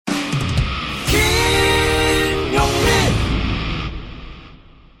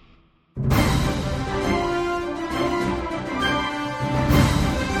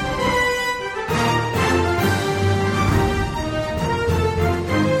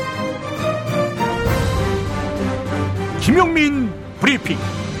김용민 브리핑.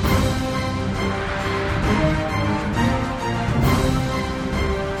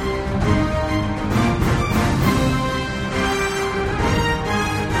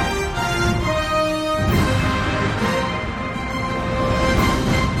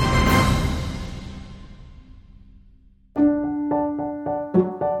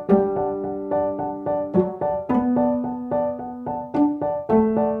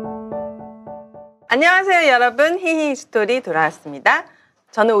 안녕하세요, 여러분. 히히 스토리 돌아왔습니다.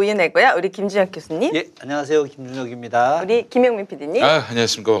 저는 우윤혜고요. 우리 김준혁 교수님. 예, 안녕하세요, 김준혁입니다. 우리 김용민 PD님.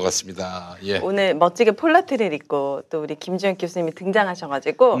 안녕하십니까, 반갑습니다. 예. 오늘 멋지게 폴라트를 입고 또 우리 김준혁 교수님이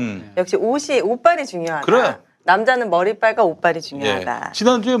등장하셔가지고 역시 옷빨이 중요하다. 그래. 남자는 머리빨과 옷빨이 중요하다. 예.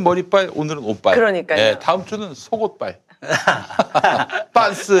 지난주에 머리빨, 오늘은 옷빨. 그러니까요. 예, 다음 주는 속옷빨.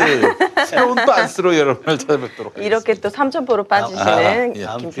 빤스, 새로운 빤스로 여러분을 찾아뵙도록 하겠습니다. 이렇게 또 삼천포로 빠지시는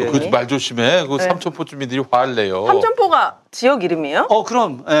김준혁님. 그 말 조심해. 그 네. 삼천포 주민들이 화를 내요. 삼천포가 지역 이름이에요?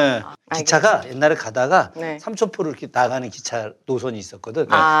 그럼 예. 기차가 알겠습니다. 옛날에 가다가 네. 삼천포로 이렇게 나가는 기차 노선이 있었거든.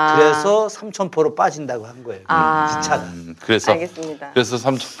 아. 그래서 삼천포로 빠진다고 한 거예요. 기차가. 그래서 알겠습니다. 그래서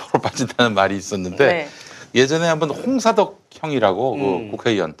삼천포로 빠진다는 말이 있었는데 네. 예전에 한번 홍사덕 형이라고 그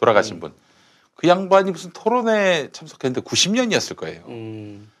국회의원 돌아가신 분. 그 양반이 무슨 토론회에 참석했는데 90년이었을 거예요.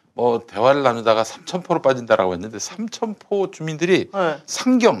 뭐 대화를 나누다가 삼천포로 빠진다라고 했는데 삼천포 주민들이 네.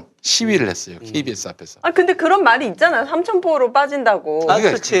 상경 시위를 했어요. KBS 앞에서. 아 근데 그런 말이 있잖아요. 삼천포로 빠진다고. 아,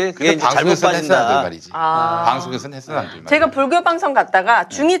 그렇지. 그게 이제 잘못 방송에서는 해서는 안 될 빠진다. 말이지. 아. 방송에서는 해서는 안 될 말이지. 제가 불교 방송 갔다가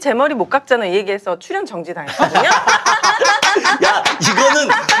중이 제 머리 못 깎잖아 이 얘기해서 출연 정지 당했거든요. 야, 이거는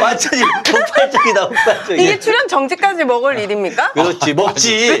완전히 폭발적이다, 폭발적이야. 이게 출연 정지까지 먹을 일입니까? 그렇지,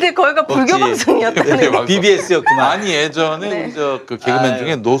 먹지. 근데 거기가 불교 먹지. 방송이었다는 네, 얘기. 방송. BBS였구만. 아니 예전에 네. 그 개그맨 아유.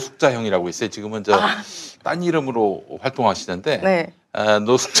 중에 노숙자 형이라고 있어요. 지금은 딴 이름으로 활동하시는데 네.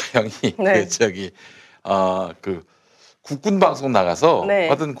 노숙자 형이 네. 그 국군 방송 나가서 네.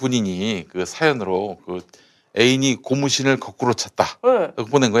 어떤 군인이 그 사연으로 그 애인이 고무신을 거꾸로 찼다 응.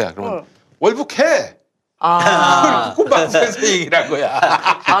 보낸 거야. 그러면 응. 월북해. 아. 국군 방송에서 얘기를 한 거야.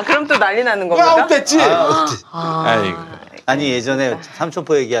 아 그럼 또 난리 나는 왜 겁니까? 아웃됐지? 아. 아이고. 아니, 예전에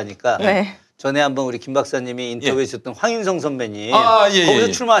삼천포 얘기하니까 네. 전에 한번 우리 김 박사님이 인터뷰해 주셨던 황인성 선배님 예, 거기서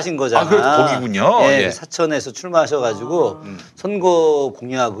예. 출마하신 거잖아. 그래도 거기군요. 예, 예. 사천에서 출마하셔가지고 선거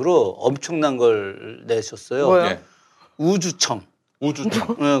공약으로 엄청난 걸 내셨어요. 뭐요? 예. 우주청.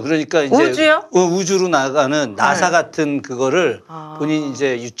 우주청. 그러니까 이제 우주요? 우주로 나가는 나사 같은 그거를 아. 본인이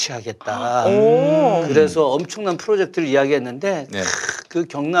이제 유치하겠다. 오. 그래서 엄청난 프로젝트를 이야기했는데 네. 그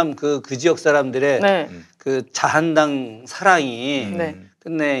경남 그 지역 사람들의 네. 그 자한당 사랑이 네.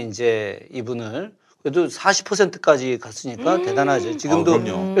 끝내 이제 이분을 그래도 40%까지 갔으니까 대단하죠. 지금도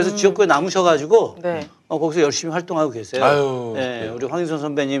그럼요. 그래서 지역구에 남으셔가지고 네. 거기서 열심히 활동하고 계세요. 아유, 네, 그래요. 우리 황인선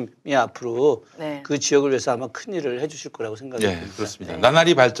선배님이 앞으로 네. 그 지역을 위해서 아마 큰 일을 해주실 거라고 생각합니다. 예, 그렇습니다.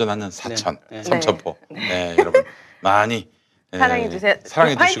 나날이 발전하는 사천, 네. 삼천포. 네, 여러분 많이 사랑해 주세요.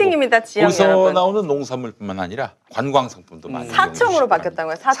 사랑해 주시고. 화이팅입니다, 지역 거기서 여러분. 나오는 농산물뿐만 아니라 관광 상품도 많이 사청으로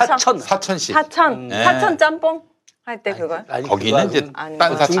바뀌었다고요? 사청. 사천시. 사천. 네. 사천 짬뽕 할 때 그거요? 아니, 거기는 이제 아닌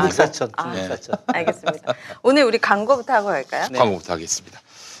딴 거. 사천. 중국 사천, 아. 중국 네. 사천. 알겠습니다. 오늘 우리 광고부터 하고 갈까요? 네. 광고부터 하겠습니다.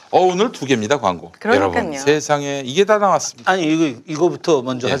 오늘 2개입니다, 광고. 그러니까요. 여러분, 세상에 이게 다 나왔습니다. 아니 이거부터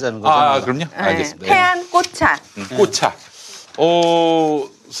먼저 예. 하자는 거죠. 그럼요. 네. 알겠습니다. 태안 꽃차. 꽃차.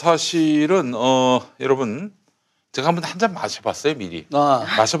 사실은 여러분 제가 한번 한 잔 마셔봤어요, 미리.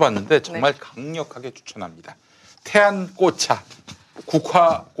 마셔봤는데 정말 강력하게 추천합니다. 태안 꽃차,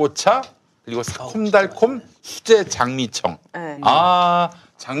 국화 꽃차, 그리고 새콤달콤 수제 장미청. 네.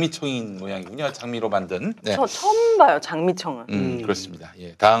 장미청인 모양이군요. 장미로 만든. 네. 저 처음 봐요, 장미청은. 그렇습니다.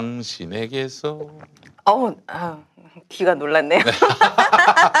 예, 당신에게서 귀가 놀랐네요.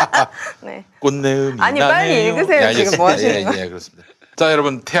 네. 꽃내음이 아니, 나네요. 빨리 읽으세요. 예, 지금 뭐 하시는 예, 거예요? 예, 그렇습니다. 자,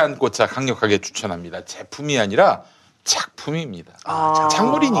 여러분 태안꽃차 강력하게 추천합니다. 제품이 아니라 작품입니다.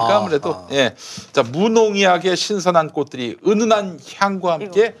 작물이니까 아무래도 예. 자, 무농약의 신선한 꽃들이 은은한 향과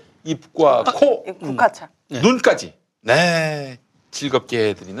함께 입과 코, 국화차. 눈까지 즐겁게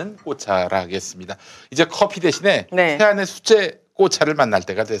해드리는 꽃차라 하겠습니다. 이제 커피 대신에 네. 태안의 수제 꽃차를 만날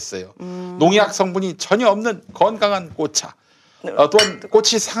때가 됐어요. 농약 성분이 전혀 없는 건강한 꽃차. 또한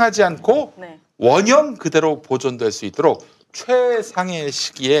꽃이 상하지 않고 네. 원형 그대로 보존될 수 있도록 최상의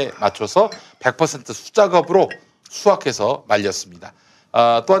시기에 맞춰서 100% 수작업으로 수확해서 말렸습니다.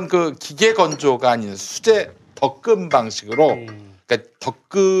 또한 그 기계 건조가 아닌 수제 덕금 방식으로 그러니까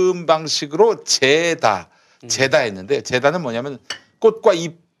덕금 방식으로 재다했는데 재다는 뭐냐면 꽃과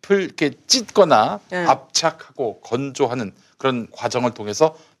잎을 이렇게 찢거나 압착하고 건조하는 그런 과정을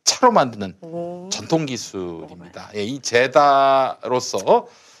통해서 차로 만드는 전통 기술입니다. 이 재다로서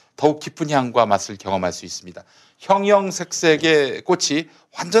더욱 깊은 향과 맛을 경험할 수 있습니다. 형형색색의 꽃이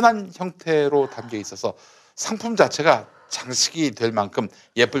완전한 형태로 담겨 있어서 상품 자체가 장식이 될 만큼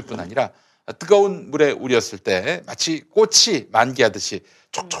예쁠 뿐 아니라 뜨거운 물에 우렸을 때 마치 꽃이 만개하듯이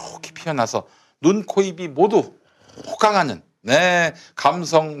촉촉히 피어나서 눈, 코, 입이 모두 호강하는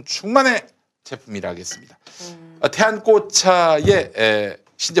감성 충만의 제품이라 하겠습니다. 태안꽃차의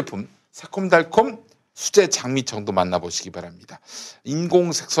신제품 새콤달콤 수제 장미청도 만나보시기 바랍니다.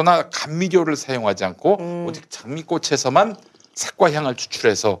 인공색소나 감미료를 사용하지 않고 오직 장미꽃에서만 색과 향을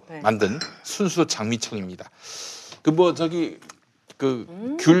추출해서 만든 순수 장미청입니다.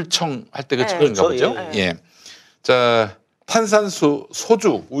 귤청 할 때 그런가 보죠. 예. 자, 탄산수,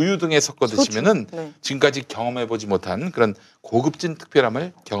 소주, 우유 등에 섞어 드시면은 지금까지 경험해보지 못한 그런 고급진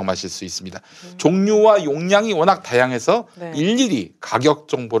특별함을 경험하실 수 있습니다. 종류와 용량이 워낙 다양해서 일일이 가격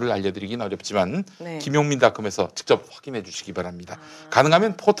정보를 알려드리긴 어렵지만 김용민닷컴에서 직접 확인해 주시기 바랍니다.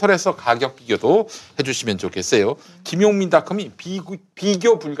 가능하면 포털에서 가격 비교도 해주시면 좋겠어요. 김용민닷컴이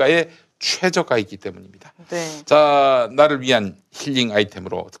비교 불가의 최저가이기 때문입니다. 자, 나를 위한 힐링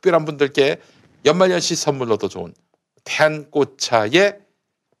아이템으로 특별한 분들께 연말연시 선물로도 좋은 태안꽃차의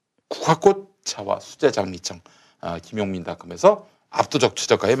국화꽃차와 수제장미청 김용민닷컴에서 압도적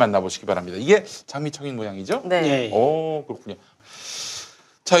최저가에 만나보시기 바랍니다. 이게 장미청인 모양이죠? 네. 오, 그렇군요.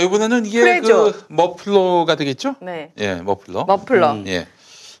 자, 이번에는 이게 그 머플러가 되겠죠? 네. 예, 머플러. 예.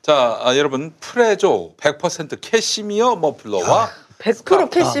 자, 여러분 프레조 100% 캐시미어 머플러와 100%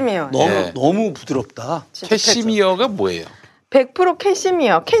 캐시미어. 너무 부드럽다. 캐시미어가 뭐예요? 100%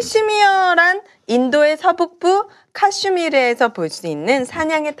 캐시미어. 캐시미어란 인도의 서북부 카슈미르에서 볼 수 있는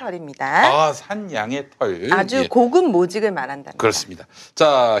사냥의 털입니다. 아, 산양의 털. 아주 고급 모직을 말한답니다. 그렇습니다.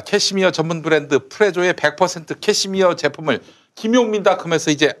 자, 캐시미어 전문 브랜드 프레조의 100% 캐시미어 제품을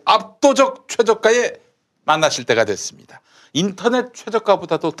김용민닷컴에서 이제 압도적 최저가에 만나실 때가 됐습니다. 인터넷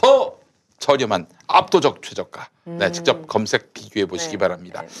최저가보다도 더 저렴한 압도적 최저가. 직접 검색 비교해 보시기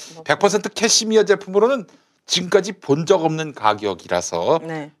바랍니다. 100% 캐시미어 제품으로는 지금까지 본 적 없는 가격이라서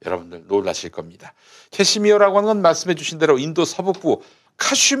여러분들 놀라실 겁니다. 캐시미어라고 하는 건 말씀해 주신 대로 인도 서북부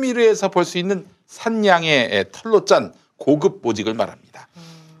카슈미르에서 볼 수 있는 산양의 털로 짠 고급 모직을 말합니다.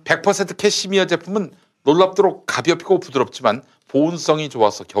 100% 캐시미어 제품은 놀랍도록 가볍고 부드럽지만 보온성이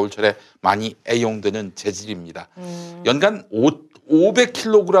좋아서 겨울철에 많이 애용되는 재질입니다. 연간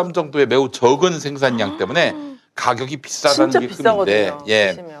 500kg 정도의 매우 적은 생산량 때문에 가격이 비싸다는 게 끔인데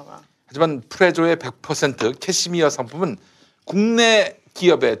하지만 프레조의 100% 캐시미어 상품은 국내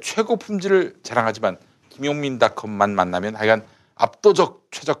기업의 최고 품질을 자랑하지만 김용민닷컴만 만나면 하여간 압도적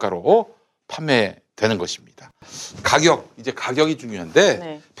최저가로 판매되는 것입니다. 가격이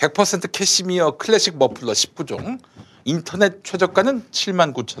중요한데 100% 캐시미어 클래식 머플러 19종 인터넷 최저가는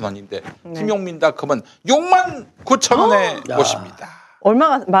 79,000원인데 김용민닷컴은 69,000원에 모십니다.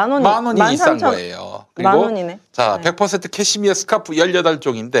 얼마가 만 원이 비싼 거예요. 그리고 만 원이네. 자, 100% 캐시미어 스카프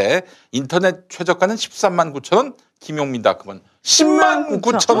 18종인데 인터넷 최저가는 139,000원, 김용민닷컴은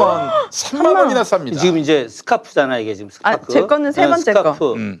 109,000원, 3만 원이나 쌉니다. 지금 이제 스카프잖아 이게 지금 스카프. 제 거는 세 번째 스카프.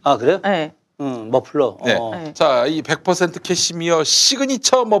 거. 아 그래요? 네. 머플러. 자, 이 100% 캐시미어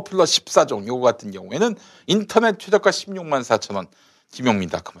시그니처 머플러 14종 요거 같은 경우에는 인터넷 최저가 164,000원.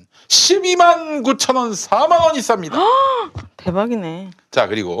 김용민닷컴은 129,000원, 4만 원이 쌉니다. 대박이네. 자,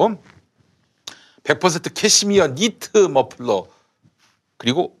 그리고 100% 캐시미어 니트 머플러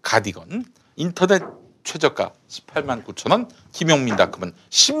그리고 가디건 인터넷 최저가 189,000원, 김용민닷컴은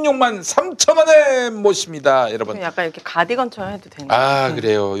 163,000원에 모십니다. 여러분. 약간 이렇게 가디건처럼 해도 되나요? 아,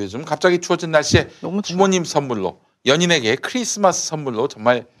 그래요. 요즘 갑자기 추워진 날씨에 부모님 선물로 선물로 크리스마스 선물로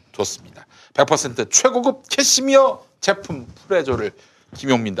정말 좋습니다. 100% 최고급 캐시미어 제품 프레조를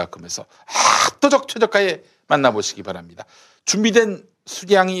김용민닷컴에서 압도적 최저가에 만나보시기 바랍니다. 준비된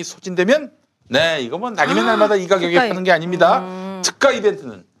수량이 소진되면 이거 뭐 날이면 날마다 이 가격에 파는 게 아닙니다. 특가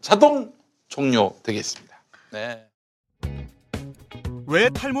이벤트는 자동 종료되겠습니다. 왜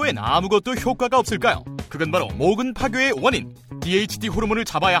탈모엔 아무것도 효과가 없을까요? 그건 바로 모근 파괴의 원인 DHT 호르몬을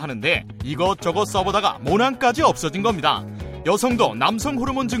잡아야 하는데 이것저것 써보다가 모낭까지 없어진 겁니다. 여성도 남성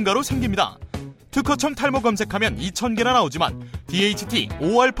호르몬 증가로 생깁니다. 특허청 탈모 검색하면 2,000개나 나오지만 DHT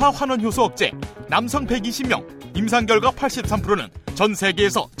 5알파 환원 효소 억제, 남성 120명, 임상 결과 83%는 전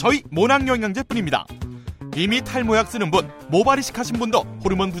세계에서 저희 모낭 영양제뿐입니다. 이미 탈모약 쓰는 분, 모발이식 하신 분도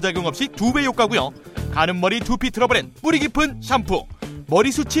호르몬 부작용 없이 2배 효과고요. 가는 머리 두피 트러블엔 뿌리 깊은 샴푸,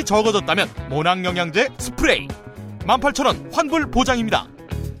 머리숱이 적어졌다면 모낭 영양제 스프레이, 18,000원 환불 보장입니다.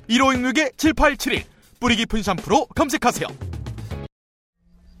 1566-7871 뿌리 깊은 샴푸로 검색하세요.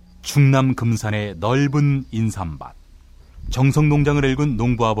 충남 금산의 넓은 인삼밭, 정성농장을 일군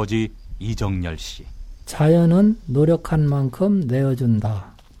농부아버지 이정열 씨. 자연은 노력한 만큼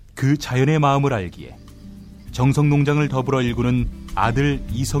내어준다. 그 자연의 마음을 알기에 정성농장을 더불어 일구는 아들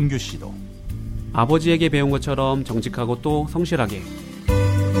이성규 씨도 아버지에게 배운 것처럼 정직하고 또 성실하게.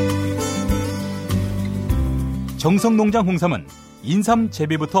 정성농장 홍삼은 인삼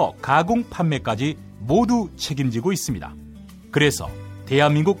재배부터 가공 판매까지 모두 책임지고 있습니다. 그래서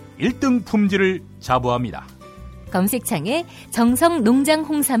대한민국 1등 품질을 자부합니다. 검색창에 정성농장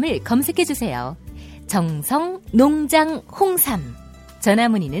홍삼을 검색해주세요. 정성농장 홍삼.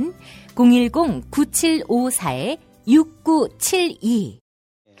 전화문의는 010-9754-6972.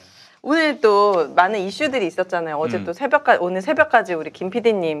 오늘 또 많은 이슈들이 있었잖아요. 어제 또 오늘 새벽까지 우리 김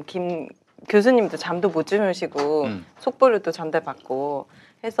PD님, 김 교수님도 잠도 못 주무시고 속보를 또 전달받고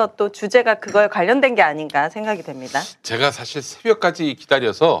해서 또 주제가 그거에 관련된 게 아닌가 생각이 됩니다. 제가 사실 새벽까지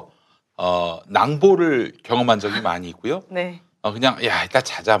기다려서 낭보를 경험한 적이 많이 있고요. 네. 그냥 야 이따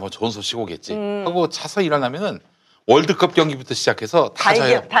자자 뭐 좋은 소식 오겠지 하고 자서 일어나면은 월드컵 경기부터 시작해서 다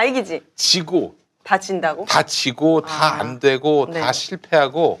져요. 다 이기지. 지고 다 진다고? 다 지고 다 안 되고 네. 다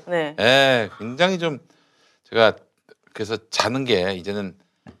실패하고 네. 굉장히 좀 제가 그래서 자는 게 이제는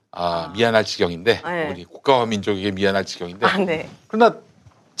미안할 지경인데 네. 우리 국가와 민족에게 미안할 지경인데 네. 그러나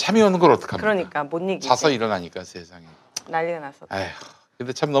잠이 오는 걸 어떡합니까? 그러니까 못 이기지. 자서 일어나니까 세상에 난리가 났었다. 에휴,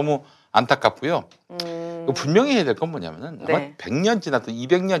 근데 참 너무 안타깝고요. 분명히 해야 될 건 뭐냐면은 아마 네. 100년 지나도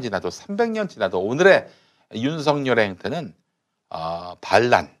 200년 지나도 300년 지나도 오늘의 윤석열의 행태는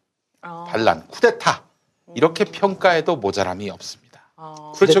반란, 쿠데타 이렇게 평가해도 모자람이 없습니다.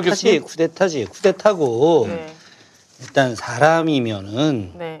 그렇죠, 교수님? 쿠데타고 네. 일단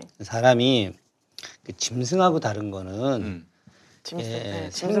사람이면은 네. 사람이 그 짐승하고 다른 거는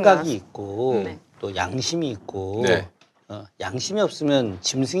생각이 있고 네. 또 양심이 있고 네. 양심이 없으면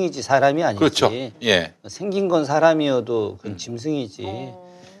짐승이지 사람이 아니지. 그렇죠. 예. 생긴 건 사람이어도 그건 짐승이지.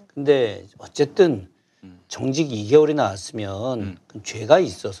 근데 어쨌든 정직 2개월이 나왔으면 그건 죄가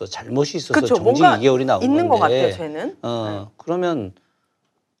있어서 잘못이 있어서 그쵸, 정직 뭔가 2개월이 나온 있는 것 건데. 같아요, 죄는. 그러면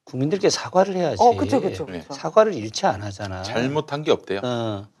국민들께 사과를 해야지. 그쵸. 네. 사과를 일체 안 하잖아. 잘못한 게 없대요.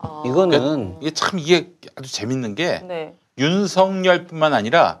 이거는 이게 아주 재밌는 게 네. 윤석열뿐만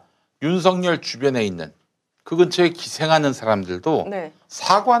아니라 윤석열 주변에 있는 그 근처에 기생하는 사람들도 네.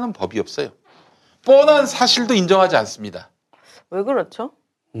 사과하는 법이 없어요. 뻔한 사실도 인정하지 않습니다. 왜 그렇죠?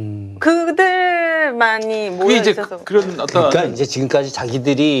 그들만이 모여 이제 있어서 그런 어떤 그러니까 이제 지금까지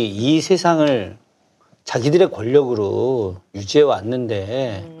자기들이 이 세상을 자기들의 권력으로 유지해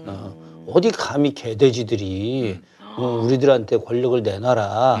왔는데 어디 감히 개돼지들이 우리들한테 권력을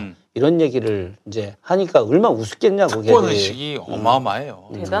내놔라 이런 얘기를 이제 하니까 얼마나 우습겠냐고. 특권 의식이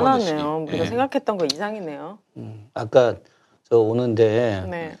어마어마해요. 대단하네요. 우리가 생각했던 거 이상이네요. 아까 저 오는데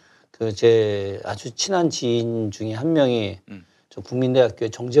네. 그 제 아주 친한 지인 중에 한 명이 저 국민대학교에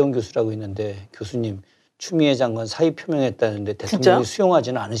정재원 교수라고 있는데 교수님 추미애 장관 사의 표명했다는데 대통령이 진짜요?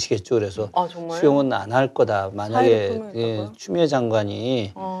 수용하지는 않으시겠죠. 그래서 정말요? 수용은 안 할 거다. 만약에 표명했다고요? 추미애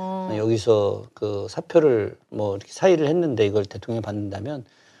장관이 여기서 그 사표를 뭐 이렇게 사의를 했는데 이걸 대통령이 받는다면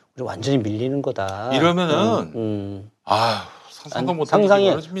우리 완전히 밀리는 거다. 이러면은 상상도 못하는 상상이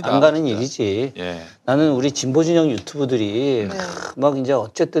일이 벌어집니다. 안 가는 진짜. 일이지. 예. 나는 우리 진보 진영 유튜브들이 막 이제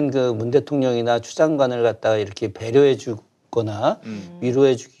어쨌든 그 문 대통령이나 추 장관을 갖다가 이렇게 배려해 주거나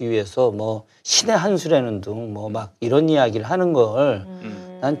위로해 주기 위해서 뭐 신의 한 수라는 둥 뭐 막 이런 이야기를 하는 걸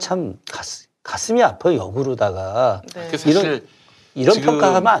난 참 가슴이 아파요. 역으로다가 네. 사실 이런 지금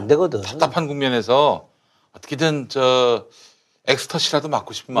평가하면 안 되거든. 답답한 국면에서 어떻게든 엑스터시라도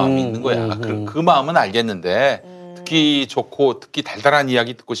맞고 싶은 마음이 있는 거야. 그 마음은 알겠는데 듣기 좋고 듣기 달달한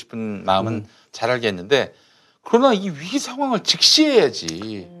이야기 듣고 싶은 마음은 잘 알겠는데 그러나 이 위기 상황을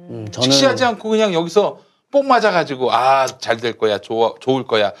직시해야지. 직시하지 않고 그냥 여기서 뽕 맞아가지고 잘 될 거야, 좋을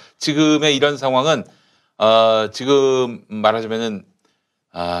거야. 지금의 이런 상황은 지금 말하자면은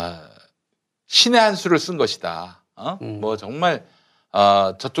신의 한 수를 쓴 것이다. 뭐 정말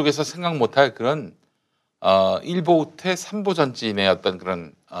저쪽에서 생각 못할 그런 1보 후퇴 3보 전진의 어떤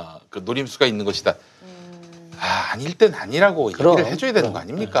그런 그 노림수가 있는 것이다. 아닐 땐 아니라고 얘기를 해줘야 되는 거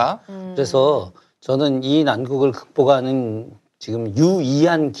아닙니까? 그래서 저는 이 난국을 극복하는 지금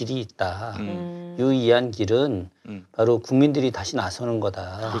유의한 길이 있다. 유의한 길은 바로 국민들이 다시 나서는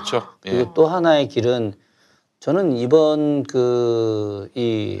거다. 그렇죠. 예. 그리고 또 하나의 길은 저는 이번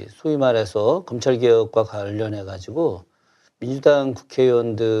이 소위 말해서 검찰개혁과 관련해 가지고 민주당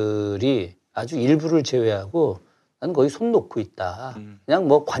국회의원들이 아주 일부를 제외하고 난 거의 손 놓고 있다. 그냥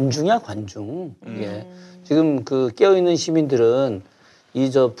뭐 관중이야, 관중. 이게 지금 그 깨어있는 시민들은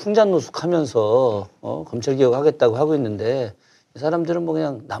풍잔노숙하면서 검찰개혁 하겠다고 하고 있는데 이 사람들은 뭐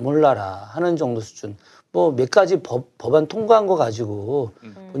그냥 나 몰라라 하는 정도 수준. 뭐 몇 가지 법안 통과한 거 가지고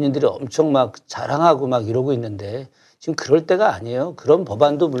본인들이 엄청 막 자랑하고 막 이러고 있는데 지금 그럴 때가 아니에요. 그런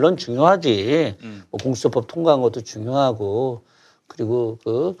법안도 물론 중요하지. 뭐 공수처법 통과한 것도 중요하고 그리고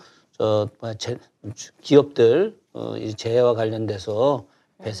기업들 이 재해와 관련돼서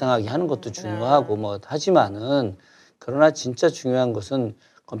배상하게 하는 것도 중요하고 뭐 하지만은 그러나 진짜 중요한 것은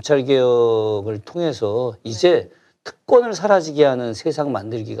검찰 개혁을 통해서 이제 특권을 사라지게 하는 세상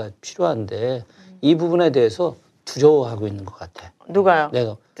만들기가 필요한데 이 부분에 대해서 두려워하고 있는 것 같아. 누가요?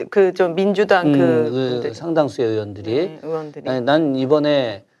 내가 그 좀 민주당 그 상당수의 의원들이. 의원들이. 난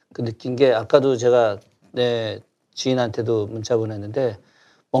이번에 그 느낀 게 아까도 제가 내 지인한테도 문자 보냈는데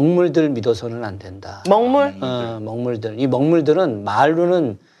먹물들 믿어서는 안 된다. 먹물? 먹물들. 이 먹물들은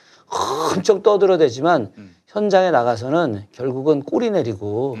말로는 엄청 떠들어대지만 현장에 나가서는 결국은 꼬리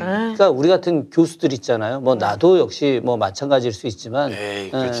내리고 그러니까 우리 같은 교수들 있잖아요. 뭐 나도 역시 뭐 마찬가지일 수 있지만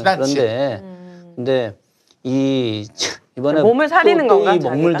그런데 근데 이번에 몸을 사리는 건가? 이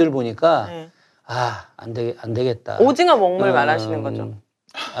먹물들 자기가? 보니까 안 되겠다. 오징어 먹물 말하시는 거죠?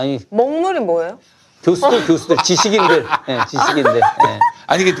 아니 먹물이 뭐예요? 교수들 지식인들 지식인들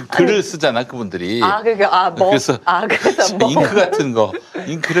아니 글을 쓰잖아 그분들이. 그래서 잉크 같은 거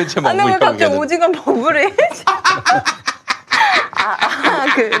잉크를 제 먹물. 아니 왜 갑자기 오징어 먹물을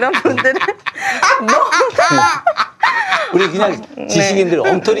그런 분들은 우리 그냥 지식인들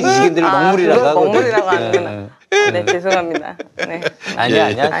엉터리 지식인들을 먹물이라고 하거든. 먹물이라고 하는구나. 네 죄송합니다. 네.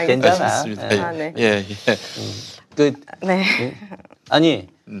 아니야 괜찮아. 아니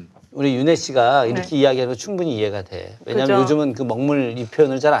우리 윤혜 씨가 이렇게 이야기하는 거 충분히 이해가 돼. 왜냐하면 그죠? 요즘은 그 먹물 이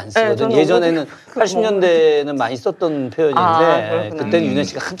표현을 잘 안 쓰거든. 예전에는 80년대는 많이 썼던 표현인데 그때는 윤혜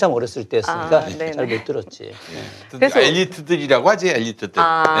씨가 한참 어렸을 때였으니까 잘 못 들었지. 그래서 엘리트들이라고 하지 엘리트들.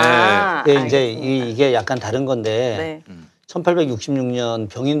 이제 이게 약간 다른 건데 1866년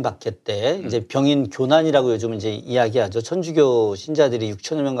병인 박해 때 이제 병인 교난이라고 요즘 이제 이야기하죠. 천주교 신자들이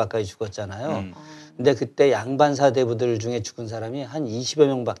 6천여 명 가까이 죽었잖아요. 근데 그때 양반 사대부들 중에 죽은 사람이 한 20여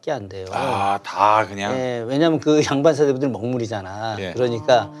명밖에 안 돼요. 다 그냥. 왜냐하면 그 양반 사대부들 먹물이잖아.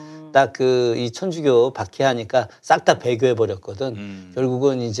 그러니까 딱 이 천주교 박해하니까 싹 다 배교해 버렸거든.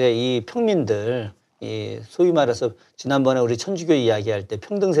 결국은 이제 이 평민들, 소위 말해서 지난번에 우리 천주교 이야기할 때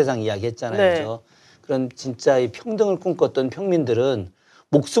평등 세상 이야기했잖아요. 그죠? 그런 진짜 이 평등을 꿈꿨던 평민들은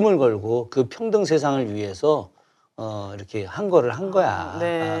목숨을 걸고 그 평등 세상을 위해서 이렇게 한 거야.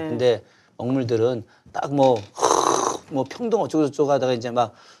 근데 먹물들은 딱 뭐 평등 어쩌고저쩌고 하다가 이제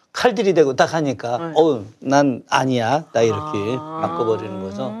막 칼들이 대고 딱 하니까 난 아니야. 나 이렇게 바꿔버리는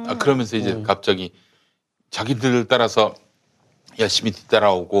거죠. 그러면서 이제 갑자기 자기들 따라서 열심히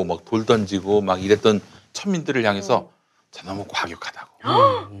뒤따라오고 막 돌 던지고 막 이랬던 천민들을 향해서 저 너무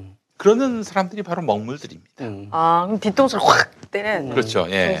과격하다고. 그러는 사람들이 바로 먹물들입니다. 그럼 뒤통수를 확 때는. 그렇죠.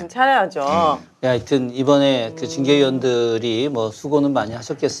 정신 차려야죠. 하여튼 이번에 그 징계위원들이 뭐 수고는 많이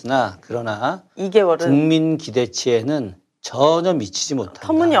하셨겠으나 그러나 2개월은 국민 기대치에는 전혀 미치지 못한다.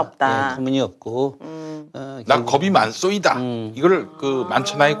 터무니없다. 터무니없고. 나 겁이 많소이다. 이걸 그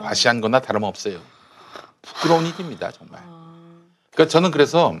만천하에 과시한 거나 다름없어요. 부끄러운 일입니다, 정말. 그러니까 저는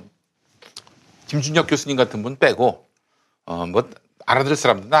그래서 김준혁 교수님 같은 분 빼고 뭐 알아들을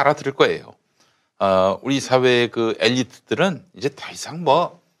사람들은 알아들을 거예요. 우리 사회의 그 엘리트들은 이제 더 이상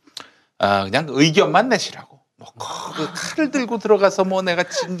그냥 의견만 내시라고. 그 칼을 들고 들어가서 내가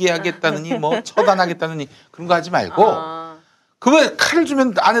징계하겠다느니 처단하겠다느니 그런 거 하지 말고 그 왜 칼을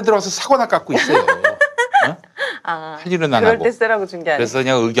주면 안에 들어가서 사고나 깎고 있어요. 할 일은 안 그럴 하고. 때 쓰라고 준 게 아니고. 그래서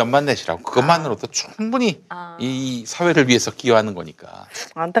그냥 의견만 내시라고. 그것만으로도 충분히 이 사회를 위해서 기여하는 거니까.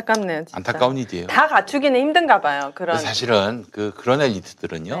 안타깝네요. 진짜. 안타까운 일이에요. 다 갖추기는 힘든가 봐요. 사실은 그런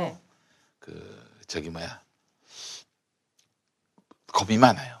엘리트들은요. 겁이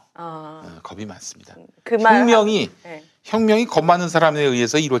많아요. 겁이 많습니다. 혁명이 겁 많은 사람에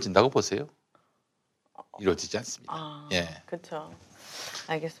의해서 이루어진다고 보세요. 이루어지지 않습니다. 그렇죠.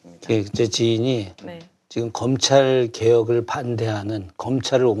 알겠습니다. 제 지인이 지금 검찰 개혁을 반대하는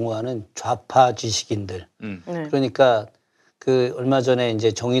검찰을 옹호하는 좌파 지식인들. 그러니까 그 얼마 전에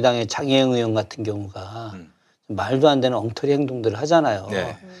이제 정의당의 장혜영 의원 같은 경우가 말도 안 되는 엉터리 행동들을 하잖아요.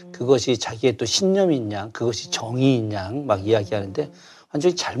 그것이 자기의 또 신념인 양, 그것이 정의인 양 막 이야기하는데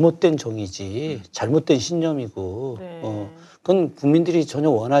완전히 잘못된 정의지, 잘못된 신념이고, 그건 국민들이 전혀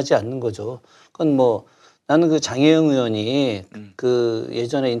원하지 않는 거죠. 그건 나는 그 장혜영 의원이 그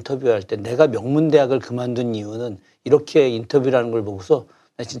예전에 인터뷰할 때 내가 명문대학을 그만둔 이유는 이렇게 인터뷰라는 걸 보고서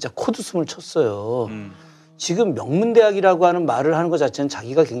나 진짜 코웃음을 쳤어요. 지금 명문대학이라고 하는 말을 하는 것 자체는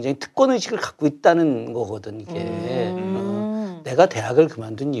자기가 굉장히 특권의식을 갖고 있다는 거거든, 이게. 내가 대학을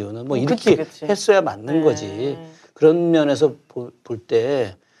그만둔 이유는 이렇게 그치. 했어야 맞는 거지. 그런 면에서 볼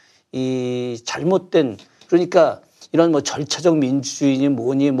때 이 잘못된, 그러니까 이런 절차적 민주주의니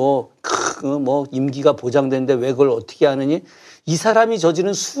뭐니 뭐 임기가 보장되는데 왜 그걸 어떻게 하느니 이 사람이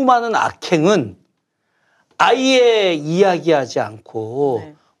저지른 수많은 악행은 아예 이야기하지 않고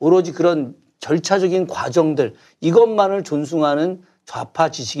네. 오로지 그런 절차적인 과정들 이것만을 존중하는 좌파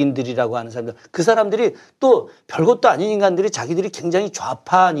지식인들이라고 하는 사람들 그 사람들이 또 별것도 아닌 인간들이 자기들이 굉장히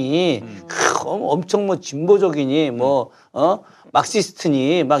좌파니 엄청 뭐 진보적이니 뭐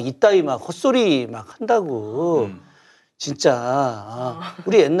막시스트니 막 이따위 막 헛소리 막 한다고 진짜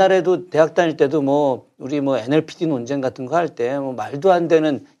우리 옛날에도 대학 다닐 때도 뭐 우리 뭐 NLPD 논쟁 같은 거 할 때 뭐 말도 안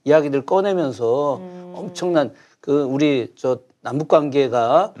되는 이야기들 꺼내면서 엄청난 그 우리 저 남북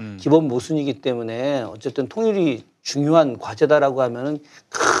관계가 기본 모순이기 때문에 어쨌든 통일이 중요한 과제다라고 하면은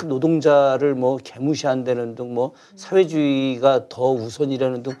큰 노동자를 뭐 개무시한다는 등 뭐 사회주의가 더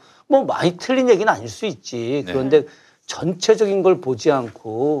우선이라는 등 뭐 많이 틀린 얘기는 아닐 수 있지. 그런데 전체적인 걸 보지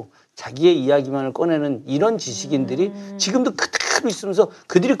않고 자기의 이야기만을 꺼내는 이런 지식인들이 지금도 그대로 있으면서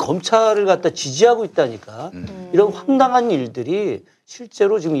그들이 검찰을 갖다 지지하고 있다니까. 이런 황당한 일들이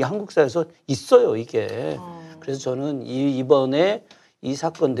실제로 지금 이 한국 사회에서 있어요, 이게. 그래서 저는 이번에 이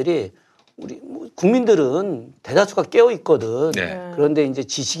사건들이 우리 뭐 국민들은 대다수가 깨어 있거든. 네. 그런데 이제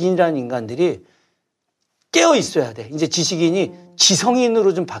지식인이라는 인간들이 깨어 있어야 돼. 이제 지식인이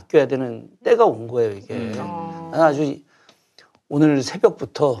지성인으로 좀 바뀌어야 되는 때가 온 거예요, 이게. 나는 아주 오늘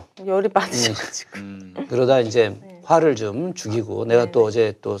새벽부터 열이 빠지셔가지고 그러다 이제 화를 좀 죽이고 내가 또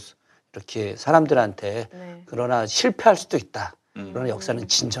어제 또 이렇게 사람들한테 그러나 실패할 수도 있다. 그러나 역사는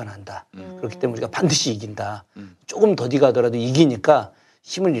진전한다. 그렇기 때문에 우리가 반드시 이긴다. 조금 더디 가더라도 이기니까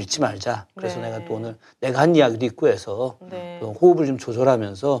힘을 잃지 말자. 그래서 내가 또 오늘 내가 한 이야기도 있고 해서 또 호흡을 좀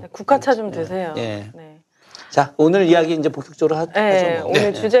조절하면서 국화차 좀 드세요. 네. 자, 오늘 이야기 이제 본격적으로 하죠. 뭐.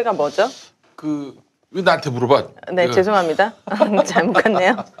 오늘 주제가 뭐죠? 왜 나한테 물어봐? 네, 죄송합니다. 잘못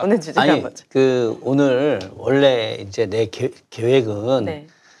갔네요. 오늘 주제가 뭐죠? 오늘 원래 이제 내 계획은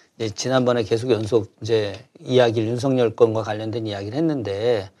이제 지난번에 계속 연속 이제 이야기를 윤석열 건과 관련된 이야기를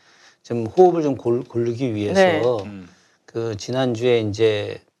했는데 좀 호흡을 좀 고르기 위해서 그 지난주에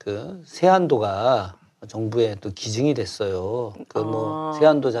이제 그 세안도가 정부에 또 기증이 됐어요. 그 뭐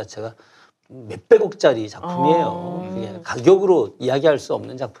세안도 자체가 몇백억짜리 작품이에요. 그게 가격으로 이야기할 수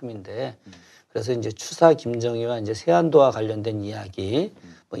없는 작품인데 그래서 이제 추사 김정희와 이제 세안도와 관련된 이야기,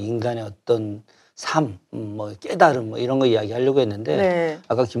 뭐 인간의 어떤 삶, 뭐 깨달음, 뭐 이런 거 이야기하려고 했는데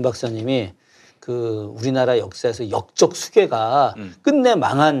아까 김 박사님이 그 우리나라 역사에서 역적 수괴가 끝내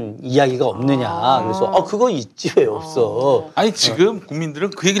망한 이야기가 없느냐. 그래서 그거 있지 왜 없어. 아니 지금 국민들은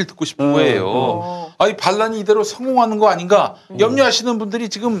그 얘기를 듣고 싶은 거예요. 아니 반란이 이대로 성공하는 거 아닌가 염려하시는 분들이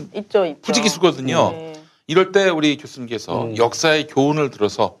지금 있죠. 부지기수거든요. 이럴 때 우리 교수님께서 역사의 교훈을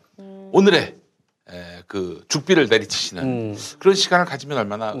들어서 오늘의 그 죽비를 내리치시는 그런 시간을 가지면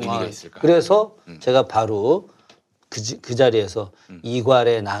얼마나 의미가 있을까. 그래서 제가 바로 그 자리에서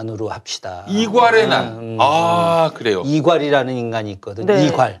이괄의 난으로 합시다. 이괄의 난. 그래요. 이괄이라는 인간이 있거든.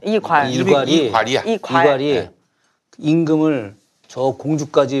 이괄이 임금을 저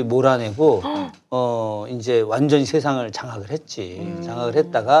공주까지 몰아내고 이제 완전히 세상을 장악을 했지. 장악을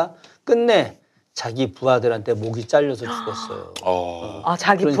했다가 끝내 자기 부하들한테 목이 잘려서 죽었어요.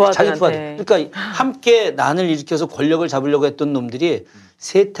 자기 부하들한테. 그러니까 함께 난을 일으켜서 권력을 잡으려고 했던 놈들이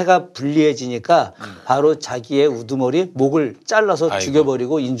세태가 불리해지니까 바로 자기의 우두머리 목을 잘라서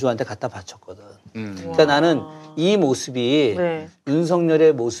죽여버리고 인주한테 갖다 바쳤거든. 그러니까 나는 이 모습이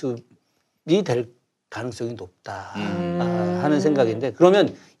윤석열의 모습이 될 가능성이 높다 하는 생각인데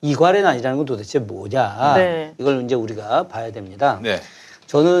그러면 이괄의 난이라는 건 도대체 뭐냐 이걸 이제 우리가 봐야 됩니다.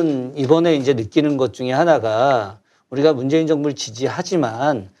 저는 이번에 이제 느끼는 것 중에 하나가 우리가 문재인 정부를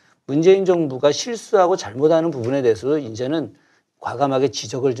지지하지만 문재인 정부가 실수하고 잘못하는 부분에 대해서 이제는 과감하게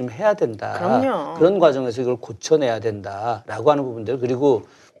지적을 좀 해야 된다. 그럼요. 그런 과정에서 이걸 고쳐내야 된다라고 하는 부분들 그리고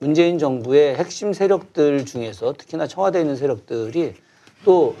문재인 정부의 핵심 세력들 중에서 특히나 청와대에 있는 세력들이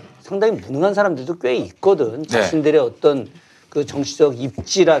또 상당히 무능한 사람들도 꽤 있거든. 자신들의 어떤 그 정치적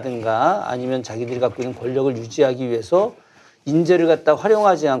입지라든가 아니면 자기들이 갖고 있는 권력을 유지하기 위해서 인재를 갖다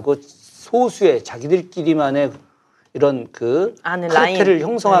활용하지 않고 소수의 자기들끼리만의 이런 그 카르텔을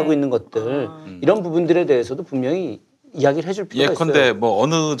형성하고 있는 것들 이런 부분들에 대해서도 분명히 이야기를 해줄 필요가 있어요. 예컨대 뭐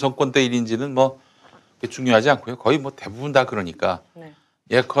어느 정권 때 일인지는 뭐 중요하지 않고요. 거의 뭐 대부분 다 그러니까.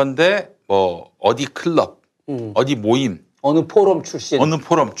 예컨대 뭐 어디 클럽, 어디 모임, 어느 포럼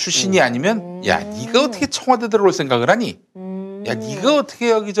출신이 아니면 야 네가 어떻게 청와대 들어올 생각을 하니? 야 네가 어떻게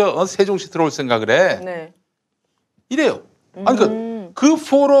여기 세종시 들어올 생각을 해? 이래요. 아니 그러니까 그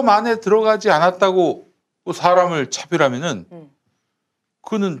포럼 안에 들어가지 않았다고 사람을 차별하면은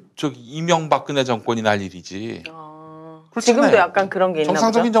그거는 이명박근혜 정권이 날 일이지. 지금도 약간 그런 게 있나 보죠?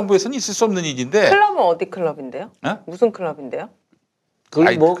 정상적인 정부에서는 있을 수 없는 일인데. 클럽은 어디 클럽인데요? 무슨 클럽인데요?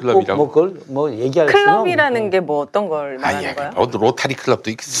 나이트클럽이라고. 그걸 얘기할 수는 클럽이라는 게 뭐 어떤 걸 말하는 거야? 로타리 클럽도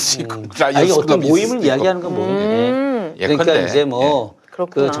있고 아니 어떤 모임을 이야기하는 건 모임이네. 그러니까 이제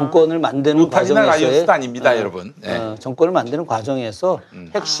그 정권을 만드는 과정에서의 아닙니다, 여러분. 정권을 만드는 과정에서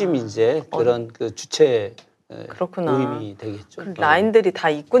핵심 이제 그런 그 주체 모임이 되겠죠. 그 라인들이 다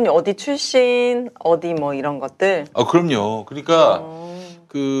있군요. 어디 출신, 어디 뭐 이런 것들. 그럼요. 그러니까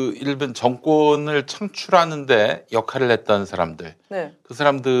그 일본 정권을 창출하는데 역할을 했던 사람들, 그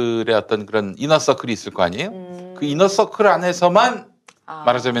사람들의 어떤 그런 이너서클이 있을 거 아니에요? 그 이너서클 안에서만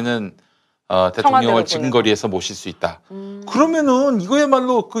말하자면은 대통령을 지금거리에서 모실 수 있다. 그러면은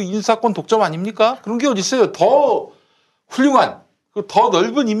이거야말로 그 인사권 독점 아닙니까? 그런 게 어디 있어요? 더 훌륭한, 더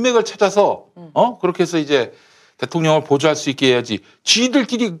넓은 인맥을 찾아서 그렇게 해서 이제 대통령을 보좌할 수 있게 해야지.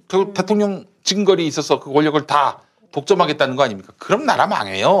 지들끼리 대통령 지금거리에 있어서 그 권력을 다 독점하겠다는 거 아닙니까? 그럼 나라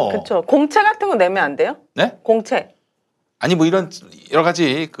망해요. 그렇죠. 공채 같은 거 내면 안 돼요? 네? 공채. 아니 뭐 이런 여러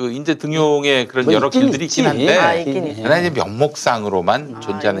가지 그 인재 등용의 그런 여러 길들이 있긴 한데 그러나 이제 명목상으로만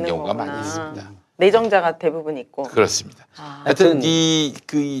존재하는 경우가 많이 있습니다. 내정자가 대부분 있고. 그렇습니다. 하여튼 이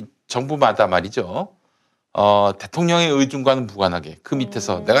정부마다 말이죠. 대통령의 의중과는 무관하게 그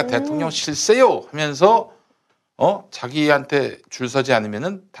밑에서 내가 대통령 실세요 하면서 자기한테 줄 서지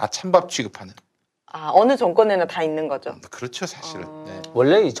않으면은 다 찬밥 취급하는. 어느 정권에나 다 있는 거죠. 그렇죠, 사실은. 네.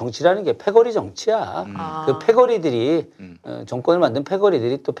 원래 이 정치라는 게 패거리 정치야. 그 패거리들이 정권을 만든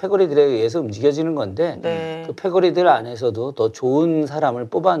패거리들이 또 패거리들에 의해서 움직여지는 건데 그 패거리들 안에서도 더 좋은 사람을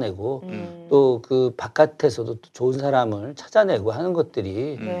뽑아내고 또 그 바깥에서도 또 좋은 사람을 찾아내고 하는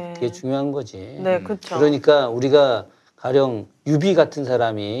것들이 되게 중요한 거지. 네, 그렇죠. 그러니까 우리가 가령 유비 같은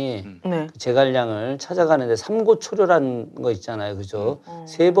사람이 제갈량을 찾아가는데 삼고초려라는 거 있잖아요, 그죠?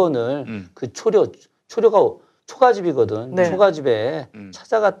 3번을 그 초려가 초가집이거든. 초가집에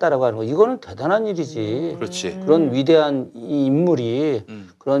찾아갔다라고 하는 거, 이거는 대단한 일이지. 그렇지. 그런 위대한 이 인물이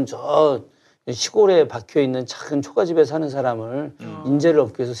그런 저 시골에 박혀 있는 작은 초가집에 사는 사람을 인재를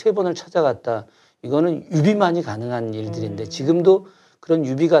얻기 위해서 3번을 찾아갔다. 이거는 유비만이 가능한 일들인데 지금도 그런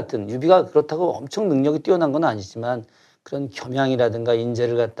유비가 그렇다고 엄청 능력이 뛰어난 건 아니지만 그런 겸양이라든가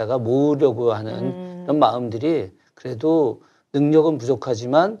인재를 갖다가 모으려고 하는 그런 마음들이 그래도 능력은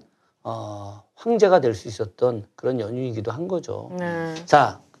부족하지만 황제가 될 수 있었던 그런 연유이기도 한 거죠.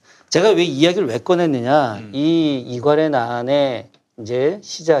 자, 제가 왜 이야기를 왜 꺼냈느냐? 이 이괄의 난의 이제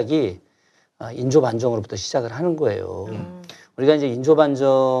시작이 인조반정으로부터 시작을 하는 거예요. 우리가 이제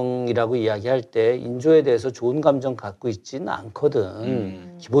인조반정이라고 이야기할 때 인조에 대해서 좋은 감정 갖고 있지는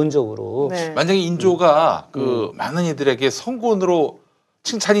않거든. 기본적으로. 만약에 인조가 그 많은 이들에게 성군으로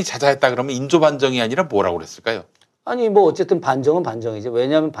칭찬이 자자했다 그러면 인조반정이 아니라 뭐라고 그랬을까요? 아니 뭐 어쨌든 반정은 반정이죠.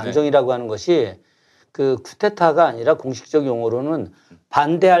 왜냐하면 반정이라고 하는 것이 그 쿠데타가 아니라 공식적 용어로는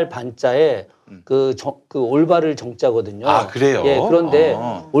반대할 반자에 그 올바를 정자거든요. 그래요? 예, 그런데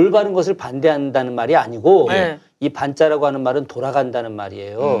올바른 것을 반대한다는 말이 아니고 이 반자라고 하는 말은 돌아간다는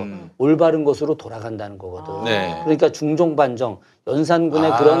말이에요. 올바른 것으로 돌아간다는 거거든. 그러니까 중종반정,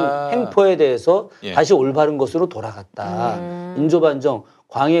 연산군의 그런 행포에 대해서 다시 올바른 것으로 돌아갔다. 인조반정,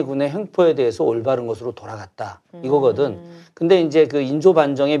 광해군의 행포에 대해서 올바른 것으로 돌아갔다. 이거거든. 근데 이제 그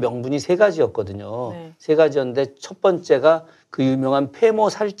인조반정의 명분이 3가지였거든요. 3가지였는데 첫 번째가 그 유명한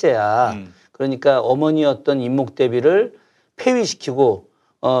폐모살제야. 그러니까 어머니였던 인목대비를 폐위시키고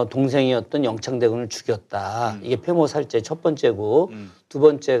동생이었던 영창대군을 죽였다. 이게 폐모살제 첫 번째고 두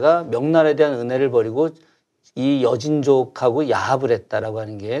번째가 명나라에 대한 은혜를 버리고 이 여진족하고 야합을 했다라고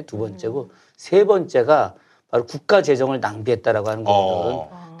하는 게 두 번째고 세 번째가 바로 국가 재정을 낭비했다라고 하는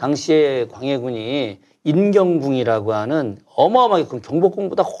거거든. 당시에 광해군이 인경궁이라고 하는 어마어마하게 큰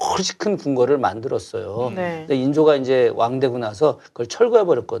경복궁보다 훨씬 큰 궁궐을 만들었어요. 근데 인조가 이제 왕되고 나서 그걸 철거해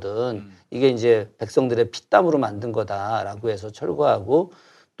버렸거든. 이게 이제 백성들의 피땀으로 만든 거다라고 해서 철거하고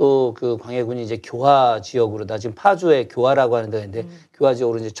또 그 광해군이 이제 교화 지역으로다 지금 파주에 교화라고 하는 데가 있는데 교화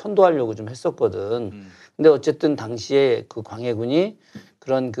지역으로 이제 천도하려고 좀 했었거든. 근데 어쨌든 당시에 그 광해군이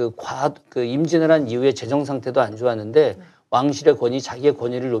그런 그 임진을 한 이후에 재정 상태도 안 좋았는데 왕실의 권위, 자기의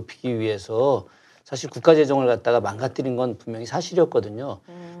권위를 높이기 위해서 사실 국가 재정을 갖다가 망가뜨린 건 분명히 사실이었거든요.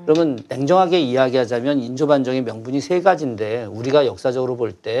 그러면 냉정하게 이야기하자면 인조반정의 명분이 3가지인데 우리가 역사적으로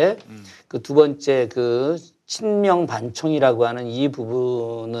볼 때 그 두 번째 그 친명반청이라고 하는 이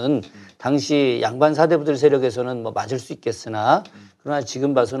부분은 당시 양반 사대부들 세력에서는 뭐 맞을 수 있겠으나 그러나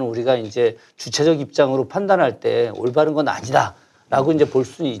지금 봐서는 우리가 이제 주체적 입장으로 판단할 때 올바른 건 아니다라고 이제 볼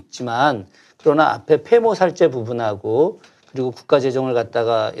수는 있지만 그러나 앞에 폐모살제 부분하고 그리고 국가 재정을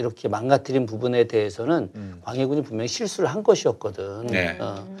갖다가 이렇게 망가뜨린 부분에 대해서는 광해군이 분명히 실수를 한 것이었거든.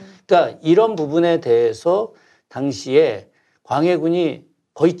 그러니까 이런 부분에 대해서 당시에 광해군이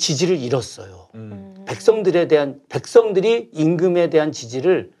거의 지지를 잃었어요. 백성들이 임금에 대한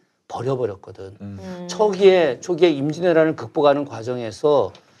지지를 버려버렸거든. 초기에 임진왜란을 극복하는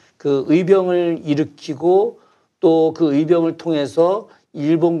과정에서 그 의병을 일으키고 또 그 의병을 통해서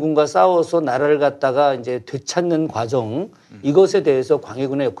일본군과 싸워서 나라를 갖다가 이제 되찾는 과정, 이것에 대해서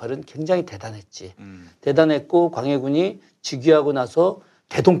광해군의 역할은 굉장히 대단했지. 대단했고 광해군이 즉위하고 나서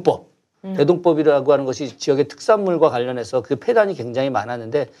대동법이라고 하는 것이 지역의 특산물과 관련해서 그 폐단이 굉장히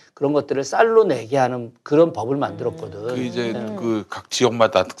많았는데 그런 것들을 쌀로 내게 하는 그런 법을 만들었거든. 그 이제 그 각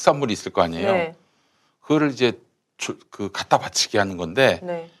지역마다 특산물이 있을 거 아니에요. 네. 그거를 이제 그 갖다 바치게 하는 건데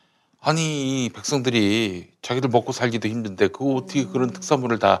네. 아니 이 백성들이 자기들 먹고 살기도 힘든데 그 어떻게 그런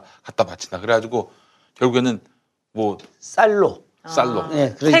특산물을 다 갖다 바치나. 그래가지고 결국에는 뭐 쌀로.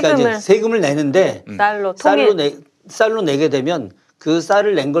 네, 그러니까 이제 세금을 내는데 쌀로 내게 되면 그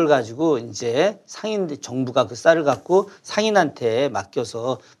쌀을 낸 걸 가지고 이제 정부가 그 쌀을 갖고 상인한테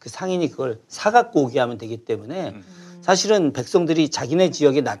맡겨서 그 상인이 그걸 사갖고 오게 하면 되기 때문에 사실은 백성들이 자기네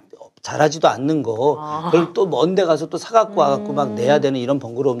지역에 자라지도 않는 거 그걸 또 먼 데 가서 또 사갖고 와갖고 막 내야 되는 이런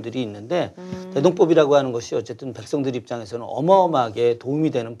번거로움들이 있는데 대동법이라고 하는 것이 어쨌든 백성들 입장에서는 어마어마하게 도움이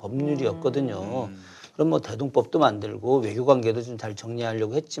되는 법률이었거든요. 그럼 뭐 대동법도 만들고 외교관계도 좀 잘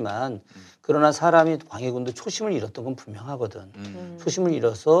정리하려고 했지만 그러나 사람이 광해군도 초심을 잃었던 건 분명하거든. 초심을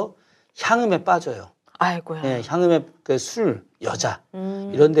잃어서 향음에 빠져요. 아이고야. 네, 향음에 그 술, 여자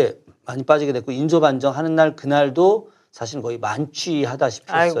이런데 많이 빠지게 됐고 인조반정 하는 날 그날도 사실은 거의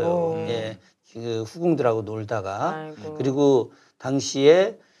만취하다시피 했어요. 예, 그 후궁들하고 놀다가 아이고. 그리고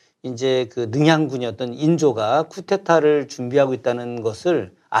당시에 이제 그 능양군이었던 인조가 쿠데타를 준비하고 있다는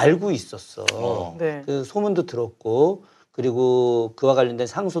것을 알고 있었어. 네. 그 소문도 들었고 그리고 그와 관련된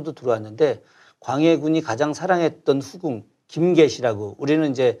상소도 들어왔는데 광해군이 가장 사랑했던 후궁 김계시라고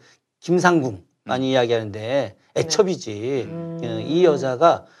우리는 이제 김상궁 많이 이야기하는데 애첩이지. 이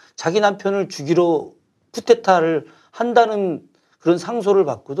여자가 자기 남편을 죽이러 쿠데타를 한다는 그런 상소를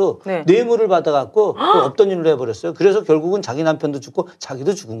받고도 뇌물을 받아갖고 없던 일을 해버렸어요. 그래서 결국은 자기 남편도 죽고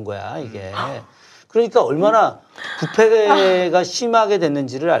자기도 죽은 거야 이게. 그러니까 얼마나 부패가 심하게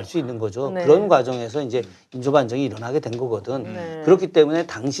됐는지를 알 수 있는 거죠. 네. 그런 과정에서 이제 인조반정이 일어나게 된 거거든. 네. 그렇기 때문에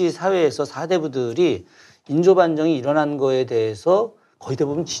당시 사회에서 사대부들이 인조반정이 일어난 거에 대해서 거의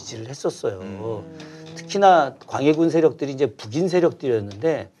대부분 지지를 했었어요. 특히나 광해군 세력들이 이제 북인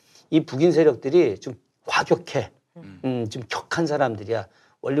세력들이었는데 이 북인 세력들이 좀 과격해. 좀 격한 사람들이야.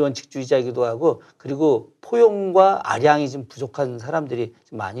 원리원칙주의자이기도 하고 그리고 포용과 아량이 좀 부족한 사람들이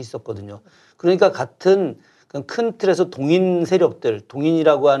좀 많이 있었거든요. 그러니까 같은 큰 틀에서 동인 세력들,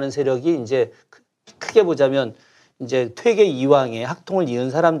 동인이라고 하는 세력이 이제 크게 보자면 이제 퇴계 이황의 학통을 이은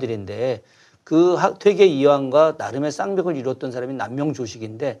사람들인데 그 퇴계 이황과 나름의 쌍벽을 이뤘던 사람이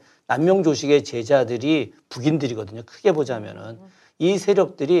남명조식인데 남명조식의 제자들이 북인들이거든요. 크게 보자면은 이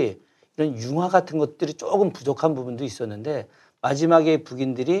세력들이 이런 융화 같은 것들이 조금 부족한 부분도 있었는데 마지막에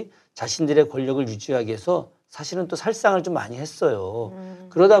북인들이 자신들의 권력을 유지하기 위해서 사실은 또 살상을 좀 많이 했어요.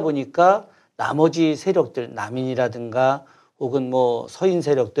 그러다 보니까 나머지 세력들, 남인이라든가 혹은 뭐 서인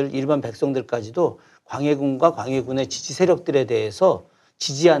세력들, 일반 백성들까지도 광해군과 광해군의 지지 세력들에 대해서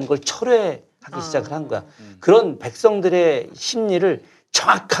지지한 걸 철회하기 시작을 한 거야. 그런 백성들의 심리를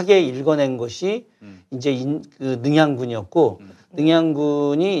정확하게 읽어낸 것이 이제 그 능양군이었고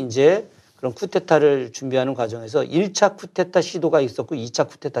능양군이 이제 그런 쿠데타를 준비하는 과정에서 1차 쿠데타 시도가 있었고 2차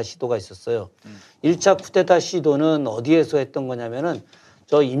쿠데타 시도가 있었어요. 1차 쿠데타 시도는 어디에서 했던 거냐면은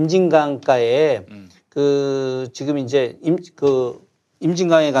저 임진강가에 그 지금 이제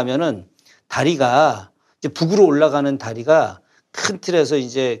임진강에 가면은 다리가 이제 북으로 올라가는 다리가 큰 틀에서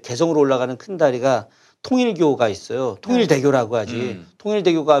이제 개성으로 올라가는 큰 다리가 통일교가 있어요. 통일대교라고 하지.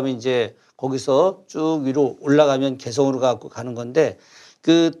 통일대교가 하면 이제 거기서 쭉 위로 올라가면 개성으로 가는 건데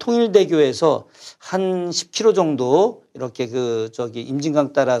그 통일대교에서 한 10km 정도 이렇게 저기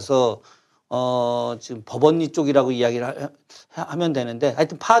임진강 따라서 지금 법원리 쪽이라고 이야기를 하면 되는데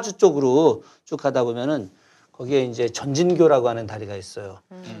하여튼 파주 쪽으로 쭉 가다 보면은 거기에 이제 전진교라고 하는 다리가 있어요.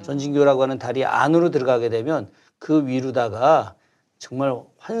 전진교라고 하는 다리 안으로 들어가게 되면 그 위로다가 정말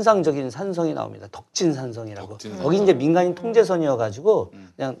환상적인 산성이 나옵니다. 덕진산성이라고. 거기 이제 민간인 통제선이어가지고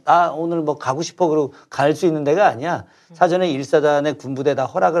그냥 나 오늘 뭐 가고 싶어 그러고 갈 수 있는 데가 아니야. 사전에 1사단의 군부대 다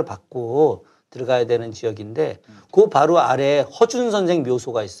허락을 받고 들어가야 되는 지역인데 그 바로 아래에 허준 선생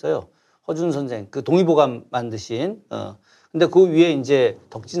묘소가 있어요. 허준 선생 그 동의보감 만드신. 근데 그 위에 이제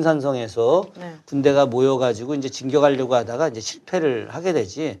덕진산성에서 군대가 모여가지고 이제 진격하려고 하다가 이제 실패를 하게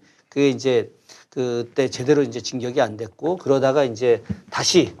되지. 그게 이제 그때 제대로 이제 진격이 안 됐고 그러다가 이제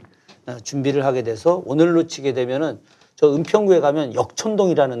다시 준비를 하게 돼서 오늘로 치게 되면은 저 은평구에 가면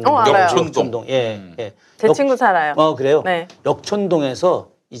역촌동이라는 알아요. 역촌동. 예. 제 친구 살아요. 그래요? 네. 역촌동에서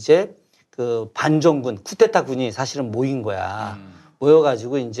이제 그 반정군 쿠데타군이 사실은 모인 거야.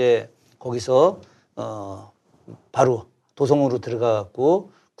 모여가지고 이제 거기서 바로 도성으로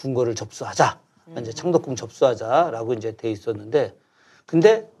들어가갖고 궁궐을 접수하자. 이제 창덕궁 접수하자라고 이제 돼 있었는데,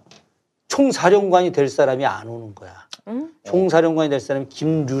 근데 총사령관이 될 사람이 안 오는 거야. 총사령관이 될 사람이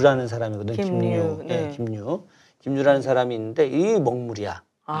김류라는 사람이거든. 김류. 네, 김류. 김류라는 사람이 있는데 이 먹물이야.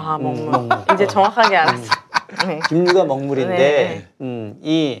 아, 먹물. 이제 정확하게 알았어. 네. 김류가 먹물인데,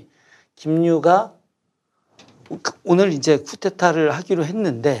 이 김류가 오늘 이제 쿠데타를 하기로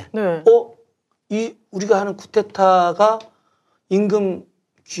했는데, 네. 이 우리가 하는 쿠데타가 임금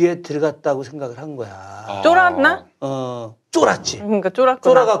귀에 들어갔다고 생각을 한 거야. 쫄았나? 쫄았지. 그러니까 쫄았구나.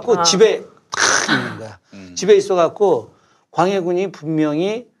 쫄아갖고 집에 탁 있는 거야. 집에 있어갖고 광해군이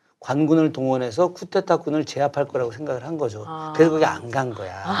분명히 관군을 동원해서 쿠데타군을 제압할 거라고 생각을 한 거죠. 그래서 거기 안 간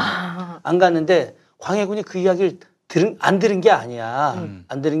거야. 안 갔는데 광해군이 그 이야기를 안 들은 게 아니야.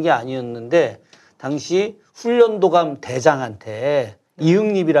 안 들은 게 아니었는데 당시 훈련도감 대장한테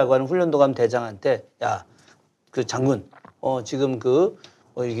이응립이라고 하는 훈련도감 대장한테 야, 그 장군, 지금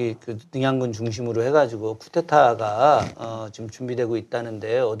이게 그 능양군 중심으로 해가지고 쿠데타가 지금 준비되고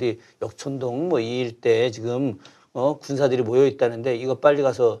있다는데 어디 역촌동 뭐 이 일대에 지금 군사들이 모여 있다는데 이거 빨리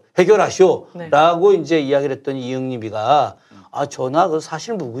가서 해결하시오라고 이제 이야기를 했더니 이응립이가 전하 그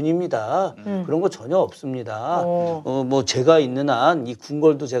사실 무근입니다. 그런 거 전혀 없습니다. 뭐 제가 있는 한 이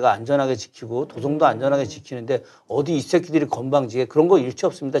궁궐도 제가 안전하게 지키고 도성도 안전하게 지키는데 어디 이 새끼들이 건방지게 그런 거 일체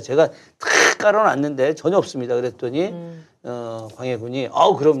없습니다. 제가 탁 깔아놨는데 전혀 없습니다. 그랬더니 광해군이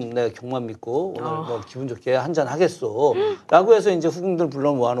그럼 내가 경만 믿고 오늘 뭐 기분 좋게 한잔 하겠소라고 해서 이제 후궁들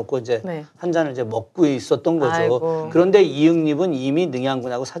불러 모아놓고 이제 한 잔을 이제 먹고 있었던 거죠. 아이고. 그런데 이응립은 이미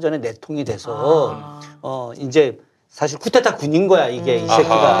능양군하고 사전에 내통이 돼서 이제 사실 쿠데타 군인 거야 이게 이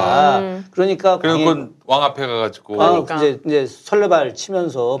새끼가. 그러니까 그건 왕 앞에 가가지고 그러니까. 이제 설레발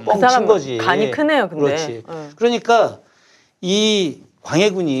치면서 뻥 친 거지. 간이 크네요, 근데. 그렇지. 그러니까 이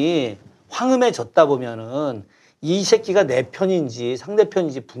광해군이 황음해졌다 보면은 이 새끼가 내 편인지 상대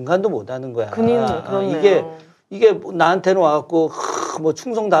편인지 분간도 못하는 거야. 그렇네요. 이게 나한테는 와갖고 뭐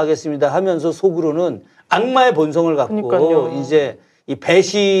충성 다하겠습니다 하면서 속으로는 악마의 본성을 갖고 그러니까요. 이제 이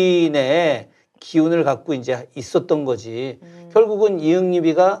배신의 기운을 갖고 이제 있었던 거지. 결국은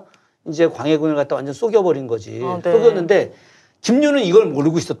이응립이가 이제 광해군을 갖다 완전 속여버린 거지. 네. 속였는데 김유는 이걸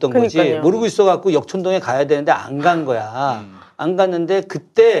모르고 있었던 거지. 모르고 있어갖고 역촌동에 가야 되는데 안 간 거야. 안 갔는데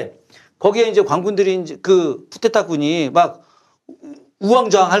그때 거기에 이제 관군들이 이제 그 쿠데타군이 막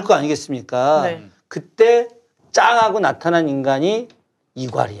우왕좌왕 할 거 아니겠습니까? 네. 그때 짱하고 나타난 인간이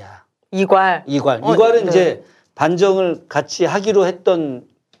이괄이야. 이괄은 이제 반정을 같이 하기로 했던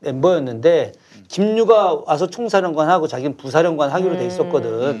멤버였는데 김유가 와서 총사령관하고 자기는 부사령관 하기로 돼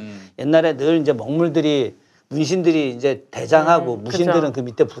있었거든. 옛날에 늘 이제 먹물들이 문신들이 이제 대장하고 무신들은 그쵸. 그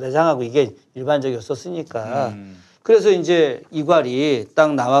밑에 부대장하고 이게 일반적이었었으니까. 그래서 이제 이괄이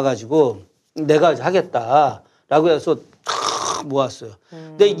딱 나와가지고 내가 하겠다라고 해서 탁 모았어요.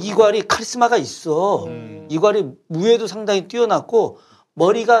 근데 이괄이 카리스마가 있어. 이괄이 무예도 상당히 뛰어났고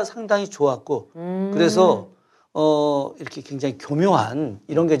머리가 상당히 좋았고 그래서 이렇게 굉장히 교묘한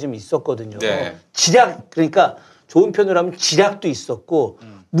이런 게 좀 있었거든요. 네. 지략, 그러니까 좋은 편으로 하면 지략도 있었고,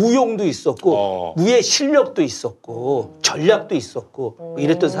 무용도 있었고, 무예 실력도 있었고, 전략도 있었고, 뭐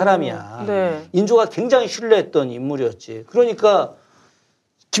이랬던 사람이야. 네. 인조가 굉장히 신뢰했던 인물이었지. 그러니까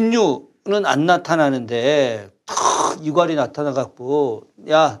김유는 안 나타나는데, 이괄이 나타나갖고,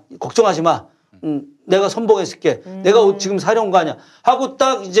 야, 걱정하지 마. 내가 선봉했을게. 내가 지금 사령관이야. 하고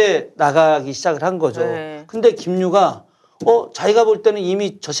딱 이제 나가기 시작을 한 거죠. 네. 근데 김유가, 자기가 볼 때는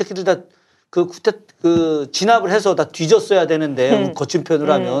이미 저 새끼들 다 진압을 해서 다 뒤졌어야 되는데, 거친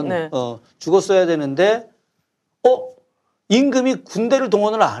편으로 하면, 네. 죽었어야 되는데, 임금이 군대를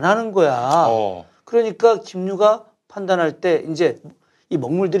동원을 안 하는 거야. 그러니까 김유가 판단할 때 이제 이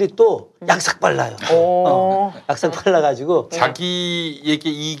먹물들이 또 약삭 빨라요. 약삭 빨라가지고 자기에게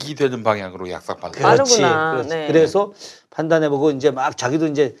이익이 되는 방향으로 약삭 빨라. 그렇지. 네. 그래서 판단해보고 이제 막 자기도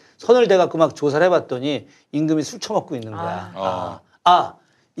이제 선을 대갖고 막 조사를 해봤더니 임금이 술 처먹고 있는 거야.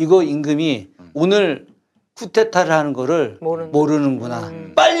 이거 임금이 오늘 쿠데타를 하는 거를 모르는구나.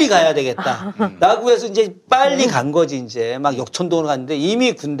 빨리 가야 되겠다. 라고 해서 이제 빨리 간 거지, 이제. 막 역촌동으로 갔는데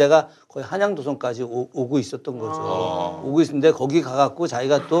이미 군대가 거의 한양도성까지 오고 있었던 거죠. 오고 있었는데 거기 가갖고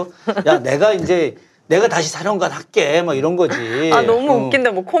자기가 또, 야, 내가 다시 사령관 할게. 막 이런 거지. 너무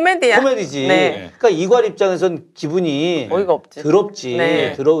웃긴다. 뭐 코미디야. 코미디지. 네. 그러니까 이괄 입장에선 기분이 어이가 없지. 더럽지.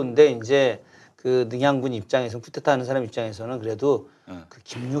 네. 더러운데 이제 그 능양군 입장에서는 쿠데타 하는 사람 입장에서는 그래도 그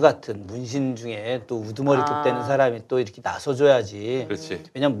김유 같은 문신 중에 또 우두머리급 되는 사람이 또 이렇게 나서줘야지. 그렇지.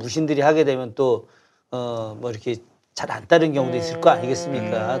 왜냐면 무신들이 하게 되면 또 뭐 이렇게 잘 안 따른 경우도 있을 거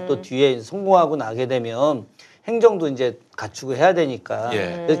아니겠습니까? 또 뒤에 성공하고 나게 되면 행정도 이제 갖추고 해야 되니까.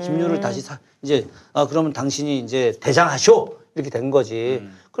 그래서 김유를 다시 이제 그러면 당신이 이제 대장하쇼 이렇게 된 거지.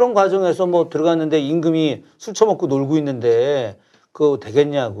 그런 과정에서 뭐 들어갔는데 임금이 술 처먹고 놀고 있는데 그거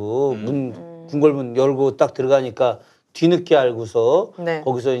되겠냐고 궁궐문 열고 딱 들어가니까 뒤늦게 알고서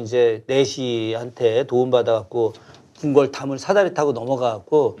거기서 이제 내시한테 도움받아갖고 궁궐 담을 사다리 타고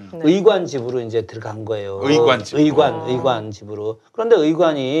넘어가갖고 의관 집으로 이제 들어간 거예요. 의관 집. 의관 집으로. 그런데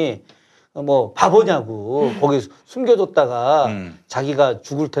의관이 뭐 바보냐고 거기 숨겨뒀다가 자기가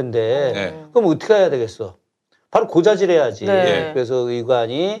죽을 텐데 그럼 어떻게 해야 되겠어? 바로 고자질해야지. 그래서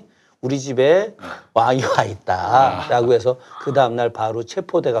의관이 우리 집에 왕이 와 있다라고 해서 그 다음날 바로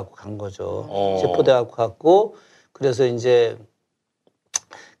체포돼 갖고 간 거죠. 체포돼 갖고 갔고 그래서 이제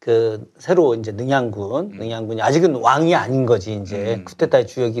그 새로 이제 능양군이 아직은 왕이 아닌 거지 이제 쿠데타의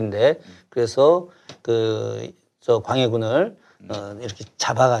주역인데 그래서 그 저 광해군을 이렇게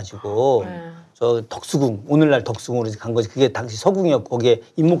잡아가지고 저 덕수궁 오늘날 덕수궁으로 간 거지. 그게 당시 서궁이었고 거기에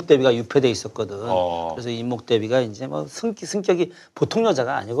임목대비가 유폐돼 있었거든. 그래서 임목대비가 이제 뭐 성격이 보통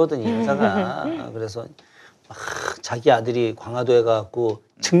여자가 아니거든 이 여자가. 그래서 자기 아들이 광화도에 가갖고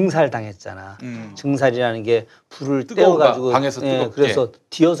증살당했잖아. 증살이라는 게 불을 떼어가지고 방에서 뜨겁게. 그래서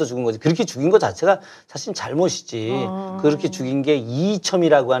뒤어서 죽은 거지. 그렇게 죽인 것 자체가 사실 잘못이지. 그렇게 죽인 게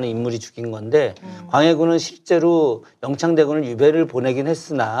이이첨이라고 하는 인물이 죽인 건데 광해군은 실제로 영창대군을 유배를 보내긴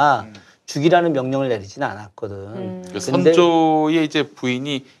했으나 죽이라는 명령을 내리지는 않았거든. 그 선조의 이제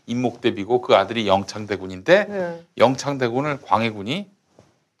부인이 임목대비고 그 아들이 영창대군인데 영창대군을 광해군이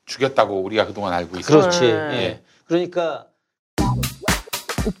죽였다고 우리가 그동안 알고 있어요. 그렇지. 예. 그러니까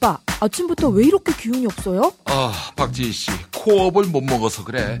오빠 아침부터 왜 이렇게 기운이 없어요? 박지희 씨 코업을 못 먹어서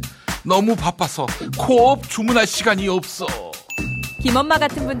그래. 너무 바빠서 코업 주문할 시간이 없어. 김엄마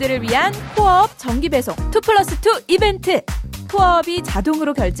같은 분들을 위한 코업 정기배송 2+2 이벤트. 코업이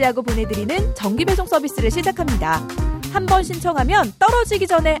자동으로 결제하고 보내드리는 정기배송 서비스를 시작합니다. 한 번 신청하면 떨어지기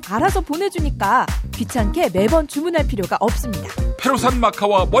전에 알아서 보내주니까 귀찮게 매번 주문할 필요가 없습니다. 페로산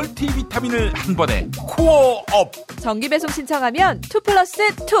마카와 멀티비타민을 한 번에 코어업. 정기배송 신청하면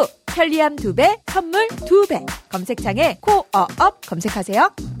 2+2 편리함 2배 선물 2배 검색창에 코어업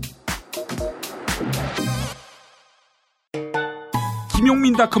검색하세요.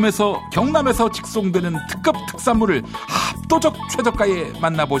 김용민닷컴에서 경남에서 직송되는 특급 특산물을 압도적 최저가에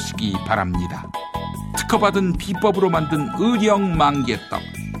만나보시기 바랍니다. 특허받은 비법으로 만든 의령 망개떡,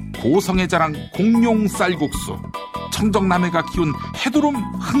 고성의 자랑 공룡 쌀국수, 청정남해가 키운 해두름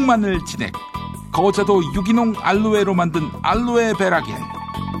흑마늘 진액, 거제도 유기농 알로에로 만든 알로에 베라겔,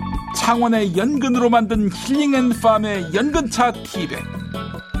 창원의 연근으로 만든 힐링앤팜의 연근차 티백,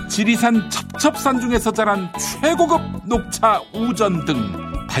 지리산 첩첩산 중에서 자란 최고급 녹차 우전 등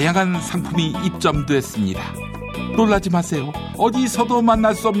다양한 상품이 입점됐습니다. 놀라지 마세요. 어디서도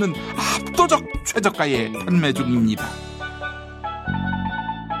만날 수 없는 압도적 최저가에 판매 중입니다.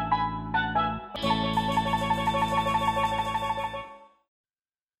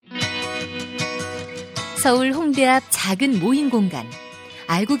 서울 홍대 앞 작은 모임 공간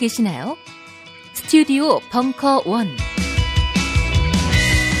알고 계시나요? 스튜디오 벙커원.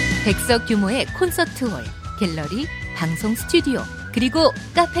 100석 규모의 콘서트홀, 갤러리, 방송 스튜디오, 그리고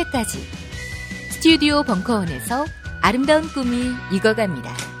카페까지. 스튜디오 벙커원에서 아름다운 꿈이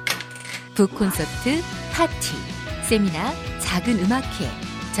익어갑니다. 북콘서트, 파티, 세미나, 작은 음악회,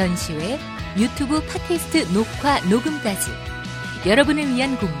 전시회, 유튜브 팟캐스트 녹화, 녹음까지 여러분을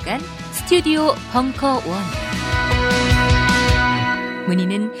위한 공간 스튜디오 벙커원.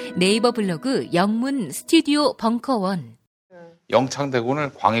 문의는 네이버 블로그 영문 스튜디오 벙커원.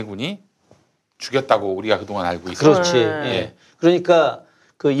 영창대군을 광해군이 죽였다고 우리가 그동안 알고 있어요. 그렇지. 예. 그러니까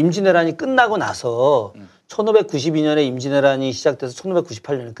그 임진왜란이 끝나고 나서 1592년에 임진왜란이 시작돼서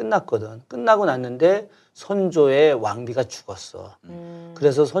 1598년에 끝났거든. 끝나고 났는데 선조의 왕비가 죽었어.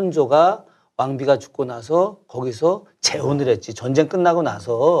 그래서 선조가 왕비가 죽고 나서 거기서 재혼을 했지. 전쟁 끝나고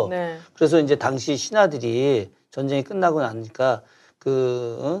나서. 그래서 이제 당시 신하들이 전쟁이 끝나고 나니까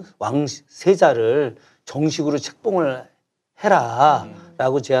그 왕세자를 정식으로 책봉을 해라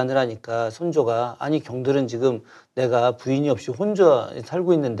라고 제안을 하니까 선조가 아니 경들은 지금 내가 부인이 없이 혼자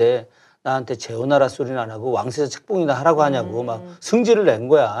살고 있는데 나한테 재혼하라 소리는 안 하고 왕세자 책봉이나 하라고 하냐고 막 승질을 낸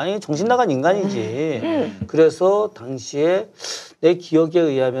거야. 아니 정신 나간 인간이지. 그래서 당시에 내 기억에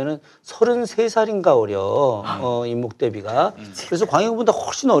의하면은 33살인가 어려. 임목대비가. 그래서 광해군보다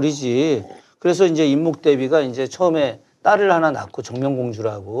훨씬 어리지. 그래서 이제 임목대비가 이제 처음에 딸을 하나 낳고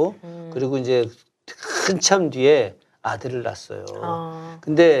정명공주라고. 그리고 이제 한참 뒤에 아들을 낳았어요.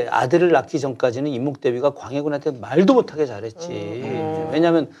 근데 아들을 낳기 전까지는 임목대비가 광해군한테 말도 못하게 잘했지.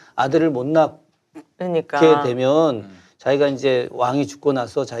 왜냐하면 아들을 못 낳고 그러니까. 되면 자기가 이제 왕이 죽고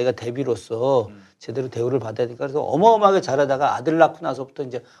나서 자기가 대비로서 제대로 대우를 받아야 되니까 그래서 어마어마하게 잘하다가 아들 낳고 나서부터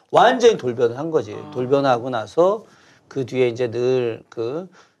이제 완전히 돌변을 한 거지. 돌변하고 나서 그 뒤에 이제 늘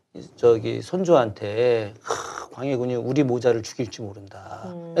손주한테 광해군이 우리 모자를 죽일지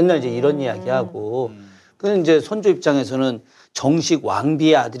모른다. 맨날 이제 이런 이야기하고. 그 이제 손주 입장에서는 정식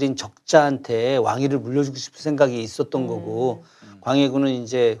왕비의 아들인 적자한테 왕위를 물려주고 싶은 생각이 있었던 거고 광해군은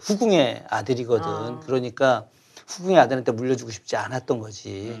이제 후궁의 아들이거든. 그러니까 후궁의 아들한테 물려주고 싶지 않았던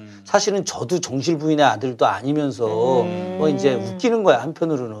거지. 사실은 저도 정실 부인의 아들도 아니면서 뭐 이제 웃기는 거야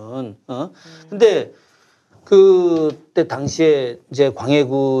한편으로는. 근데 그때 당시에 이제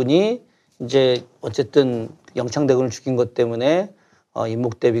광해군이 이제 어쨌든 영창대군을 죽인 것 때문에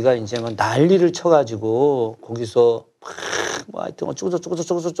임목대비가 이제 막 난리를 쳐가지고 거기서 뭐 하여튼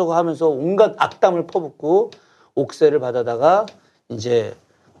어쩌고저쩌고 하면서 온갖 악담을 퍼붓고 옥세를 받아다가 이제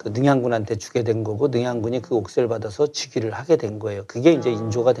그 능양군한테 주게 된 거고 능양군이 그 옥세를 받아서 즉위를 하게 된 거예요. 그게 이제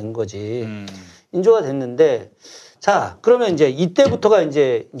인조가 된 거지. 인조가 됐는데 자 그러면 이제 이때부터가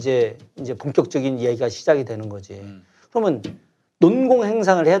이제 본격적인 이야기가 시작이 되는 거지. 그러면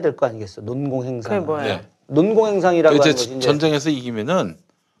논공행상을 해야 될 거 아니겠어? 논공행상. 그게 뭐예요? 네. 논공행상이라고 하는 이제 거지. 전쟁에서 이기면은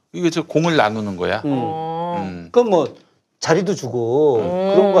이게 저 공을 나누는 거야. 그럼 뭐 자리도 주고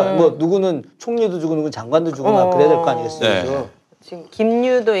그런 거야. 뭐 누구는 총리도 주고 누구는 장관도 주고 막 그래야 될 거 아니겠어요? 네. 그죠? 지금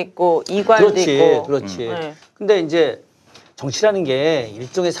김류도 있고 이관도 있고. 그렇지. 네. 근데 이제 정치라는 게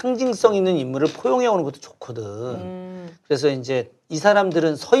일종의 상징성 있는 인물을 포용해 오는 것도 좋거든. 그래서 이제 이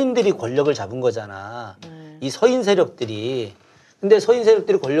사람들은 서인들이 권력을 잡은 거잖아. 이 서인 세력들이. 근데 서인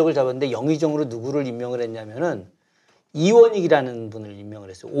세력들이 권력을 잡았는데 영의정으로 누구를 임명을 했냐면은 이원익이라는 분을 임명을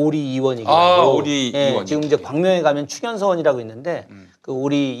했어요. 오리 이원익이라고. 오리 이원익. 지금 이제 광명에 가면 충현서원이라고 있는데 그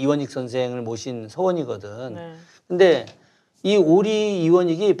오리 이원익 선생을 모신 서원이거든. 네. 근데 이 오리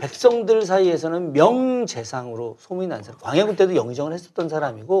이원익이 백성들 사이에서는 명재상으로 소문이 난 사람. 광해군 때도 영의정을 했었던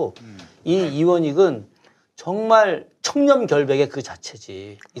사람이고 이 이원익은 정말 청렴결백의 그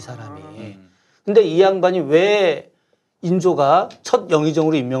자체지. 이 사람이. 근데 이 양반이 왜 인조가 첫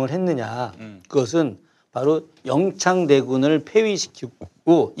영의정으로 임명을 했느냐. 그것은 바로 영창대군을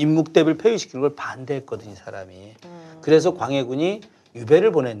폐위시키고 임묵대비를 폐위시키는 걸 반대했거든 이 사람이. 그래서 광해군이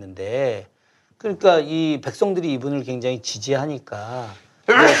유배를 보냈는데 그러니까 이 백성들이 이분을 굉장히 지지하니까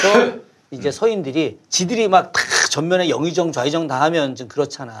그래서 이제 서인들이 지들이 막 다 전면에 영의정 좌의정 다 하면 좀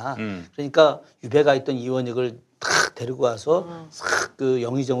그렇잖아. 그러니까 유배가 있던 이원익을 탁 데리고 와서 싹 그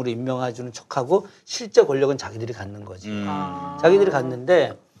영의정으로 임명해주는 척하고 실제 권력은 자기들이 갖는 거지. 자기들이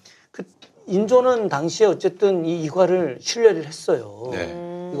갖는데 그 인조는 당시에 어쨌든 이 이과를 신뢰를 했어요.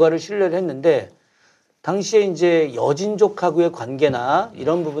 네. 이과를 신뢰를 했는데 당시에 이제 여진족하고의 관계나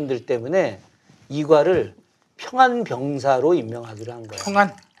이런 부분들 때문에 이과를 평안병사로 임명하기로 한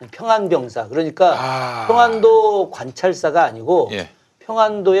거예요. 평안병사. 그러니까 평안도 관찰사가 아니고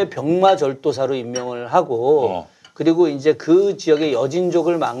평안도의 병마절도사로 임명을 하고 그리고 이제 그 지역의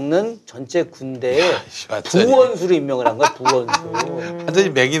여진족을 막는 전체 군대에 부원수로 임명을 한 거야. 부원수. 완전히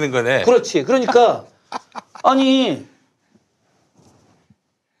매기는 거네. 그렇지. 그러니까 아니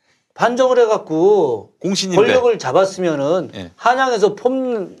반정을 해갖고 공신인데 권력을 잡았으면은 한양에서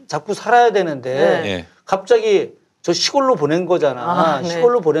폼 잡고 살아야 되는데 갑자기 저 시골로 보낸 거잖아.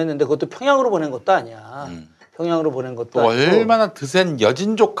 시골로 보냈는데 그것도 평양으로 보낸 것도 아니야. 평양으로 보낸 것도 아니고. 얼마나 드센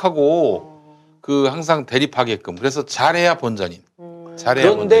여진족하고 그 항상 대립하게끔. 그래서 잘해야 본전인. 잘해야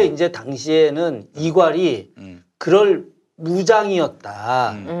그런데 본전인. 이제 당시에는 이괄이 그럴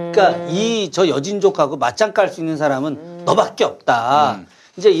무장이었다. 그러니까 이 저 여진족하고 맞짱 깔 수 있는 사람은 너밖에 없다.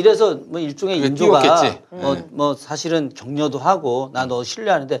 이제 이래서 뭐 일종의 인조가 뭐 사실은 격려도 하고 나 너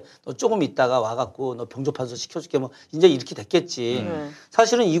신뢰하는데 너 조금 있다가 와갖고 너 병조판서 시켜줄게 뭐 이제 이렇게 됐겠지.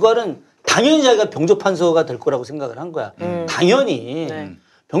 사실은 이괄은 당연히 자기가 병조판서가 될 거라고 생각을 한 거야. 당연히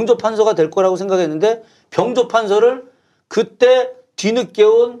병조판서가 될 거라고 생각했는데 병조판서를 그때 뒤늦게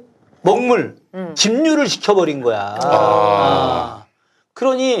온 먹물 김류를 시켜버린 거야.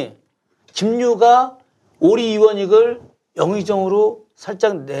 그러니 김류가 오리 이원익을 영의정으로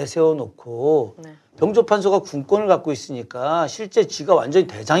살짝 내세워 놓고 병조판서가 군권을 갖고 있으니까 실제 지가 완전히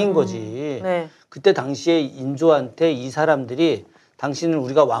대장인 거지. 그때 당시에 인조한테 이 사람들이 당신을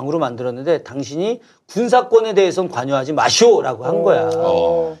우리가 왕으로 만들었는데 당신이 군사권에 대해서는 관여하지 마시오라고 한 거야.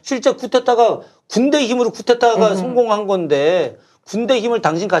 실제 쿠데타가 군대 힘으로 쿠데타가 성공한 건데 군대 힘을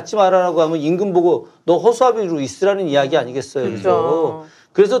당신 갖지 말아라고 하면 임금 보고 너 허수아비로 있으라는 이야기 아니겠어요. 그죠?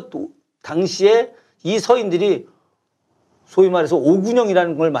 그래서 또 당시에 이 서인들이 소위 말해서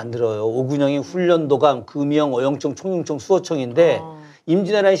오군영이라는 걸 만들어요. 오군영이 훈련도감, 금영, 어영청, 총융청, 수호청인데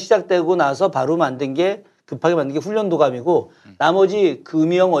임진왜란이 시작되고 나서 바로 만든 게 급하게 만든 게 훈련도감이고 나머지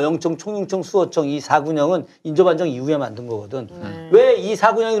금영, 어영청, 총영청, 수어청 이 4군형은 인조반정 이후에 만든 거거든. 왜 이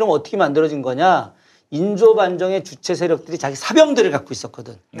 4군형이 그럼 어떻게 만들어진 거냐? 인조반정의 주체 세력들이 자기 사병들을 갖고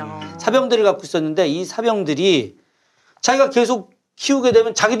있었거든. 사병들을 갖고 있었는데 이 사병들이 자기가 계속 키우게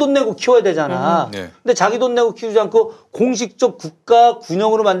되면 자기 돈 내고 키워야 되잖아. 네. 근데 자기 돈 내고 키우지 않고 공식적 국가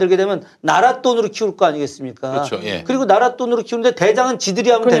군형으로 만들게 되면 나라 돈으로 키울 거 아니겠습니까? 그렇죠. 예. 그리고 나라 돈으로 키우는데 대장은 지들이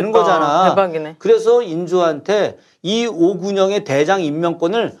하면 되는 거잖아. 대박이네. 그래서 인조한테 이 5군형의 대장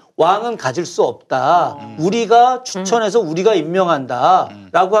임명권을 왕은 가질 수 없다. 우리가 추천해서 우리가 임명한다.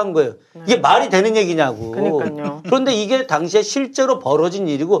 라고 한 거예요. 이게 말이 되는 얘기냐고. 그러니까요. 그런데 이게 당시에 실제로 벌어진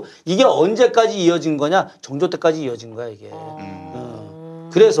일이고 이게 언제까지 이어진 거냐? 정조 때까지 이어진 거야, 이게.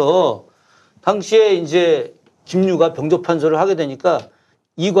 그래서 당시에 이제 김유가 병조판서를 하게 되니까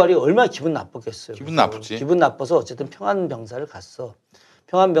이괄이 얼마나 기분 나빴겠어요. 기분 나쁘지. 기분 나빠서 어쨌든 평안병사를 갔어.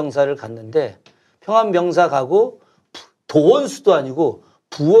 평안병사를 갔는데 평안병사 가고 도원수도 아니고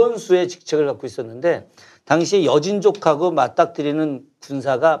부원수의 직책을 갖고 있었는데 당시에 여진족하고 맞닥뜨리는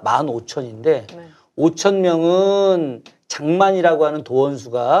군사가 15,000인데 네. 5,000명은 장만이라고 하는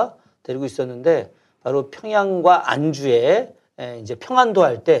도원수가 데리고 있었는데 바로 평양과 안주에 이제 평안도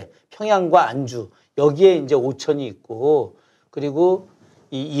할 때 평양과 안주 여기에 이제 5,000이 있고 그리고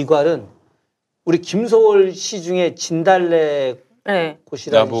이 이괄은 우리 김소월 시 중에 진달래 네.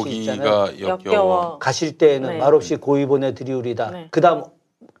 곳이라는 시 있잖아요. 역겨워. 가실 때에는 네. 말없이 고이 보내드리우리다. 네. 그다음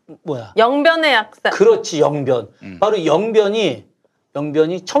뭐야? 영변의 약사. 그렇지 영변. 바로 영변이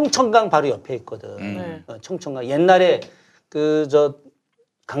청천강 바로 옆에 있거든. 청천강. 옛날에 그 저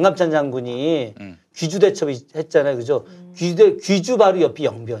강감찬 장군이 귀주대첩 했잖아요, 그죠? 귀주 바로 옆이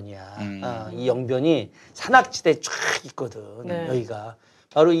영변이야. 이 영변이 산악지대에 쫙 있거든. 네. 여기가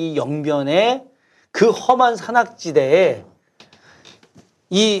바로 이 영변의 그 험한 산악지대에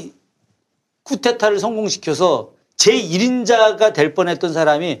이 쿠데타를 성공시켜서 제1인자가 될 뻔했던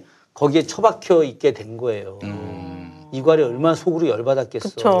사람이 거기에 처박혀 있게 된 거예요. 이괄이 얼마나 속으로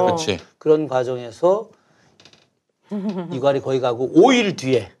열받았겠어. 그치. 그런 과정에서 이괄이 거기 가고 5일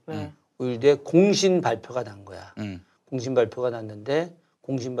뒤에 5일 뒤에 공신 발표가 난 거야. 공신 발표가 났는데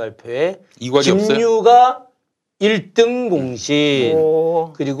공신 발표에 김유가 1등 공신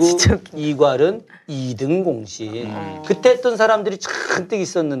그리고 이괄은 2등 공신. 그때 했던 사람들이 잔뜩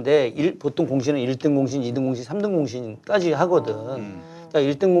있었는데 보통 공신은 1등 공신, 2등 공신, 3등 공신까지 하거든. 그러니까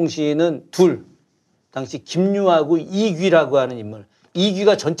 1등 공신은 둘. 당시 김유하고 이귀라고 하는 인물.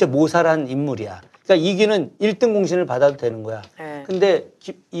 이귀가 전체 모살한 인물이야. 그러니까 이귀는 1등 공신을 받아도 되는 거야. 근데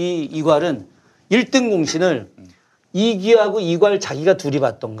이괄은 1등 공신을 이귀하고 이괄 자기가 둘이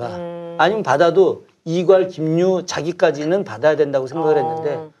받던가 아니면 받아도 이괄, 김유 자기까지는 받아야 된다고 생각을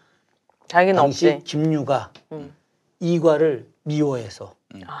했는데 자기는 당시 없지. 김유가 이괄을 미워해서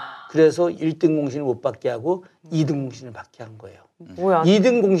그래서 1등 공신을 못 받게 하고 2등 공신을 받게 한 거예요. 뭐야?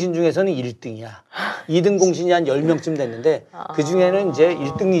 2등 공신 중에서는 1등이야. 2등 공신이 한 10명쯤 됐는데 그중에는 이제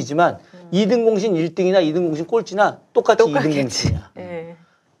 1등이지만 2등 공신 1등이나 2등 공신 꼴찌나 똑같이 2등 공신이야.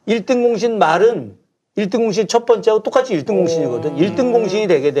 1등 공신 말은 1등 공신 첫 번째하고 똑같이 1등 공신이거든. 1등 공신이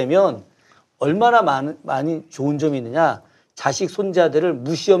되게 되면 얼마나 많이 좋은 점이 있느냐. 자식 손자들을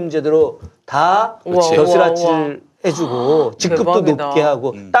무시험 제대로 다 벼슬아치를 해주고 직급도 대박이다. 높게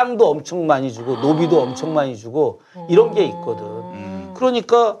하고 땅도 엄청 많이 주고 노비도 엄청 많이 주고 이런 게 있거든.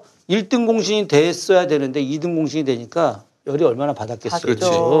 그러니까 1등 공신이 됐어야 되는데 2등 공신이 되니까 열이 얼마나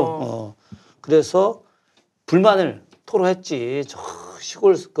받았겠어요. 그래서 불만을 토로했지. 저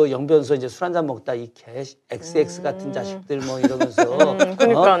시골 그 영변서 이제 술 한잔 먹다 이 개 XX 같은 자식들 뭐 이러면서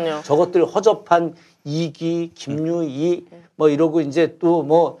그러니까요. 저것들 허접한 이기 김유이 뭐 이러고 이제 또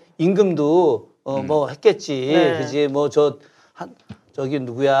뭐 임금도 뭐 했겠지. 그지 뭐 저기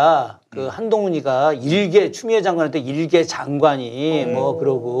누구야 그 한동훈이가 일개 추미애 장관한테 일개 장관이 뭐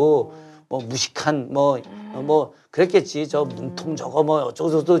그러고 뭐 무식한 뭐 그랬겠지. 저 문통 저거 뭐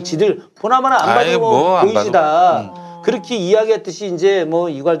어쩌고저쩌고 지들 보나마나 안 봐도 뭐 보이지다. 그렇게 이야기했듯이 이제 뭐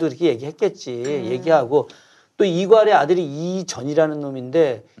이괄도 그렇게 얘기했겠지. 얘기하고 또 이괄의 아들이 이전이라는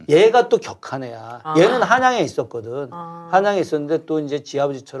놈인데 얘가 또 격한 애야. 얘는 한양에 있었거든. 한양에 있었는데 또 이제 지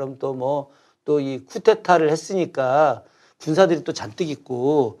아버지처럼 또 뭐 또 이 쿠데타를 했으니까 군사들이 또 잔뜩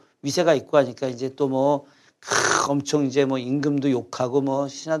있고 위세가 있고 하니까 이제 또 뭐 엄청 이제 뭐 임금도 욕하고 뭐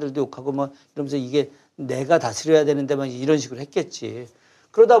신하들도 욕하고 뭐 이러면서 이게 내가 다스려야 되는데 막 이런 식으로 했겠지.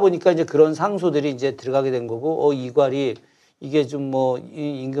 그러다 보니까 이제 그런 상소들이 이제 들어가게 된 거고, 이괄이 이게 좀 뭐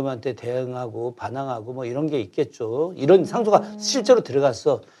임금한테 대응하고 반항하고 뭐 이런 게 있겠죠. 이런 상소가 실제로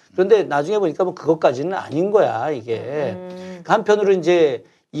들어갔어. 그런데 나중에 보니까 뭐 그것까지는 아닌 거야, 이게. 한편으로 이제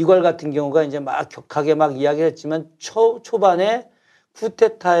이괄 같은 경우가 이제 막 격하게 막 이야기를 했지만 초반에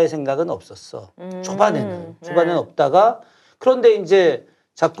쿠데타의 생각은 없었어. 초반에는 없다가 그런데 이제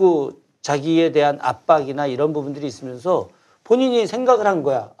자꾸 자기에 대한 압박이나 이런 부분들이 있으면서 본인이 생각을 한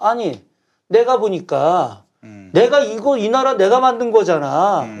거야. 아니 내가 보니까 내가 이 나라 내가 만든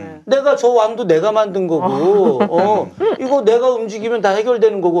거잖아. 내가 저 왕도 내가 만든 거고 이거 내가 움직이면 다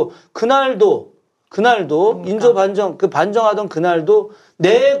해결되는 거고 그날도 그러니까. 인조 반정 그 반정하던 그날도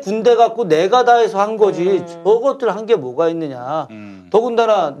내 군대 갖고 내가 다 해서 한 거지. 저것들 한 게 뭐가 있느냐.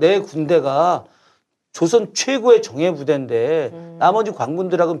 더군다나 내 군대가 조선 최고의 정예 부대인데 나머지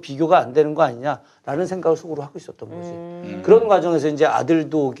관군들하고는 비교가 안 되는 거 아니냐라는 생각을 속으로 하고 있었던 거지. 그런 과정에서 이제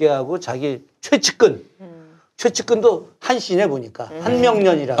아들도 오게 하고 자기 최측근도 한씨네 보니까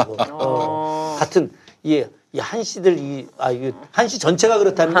한명년이라고 같은 이 한씨들 한씨 전체가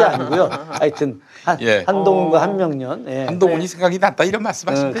그렇다는 게 아니고요. 하여튼 한동훈과 한명년. 한동훈이 생각이 났다 이런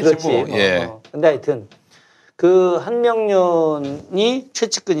말씀하시면 되지 그렇지. 뭐. 근데 하여튼 그 한명년이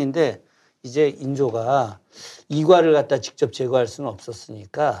최측근인데 이제 인조가 이괄을 갖다 직접 제거할 수는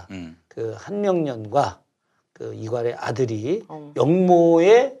없었으니까 그 한명년과 그 이괄의 아들이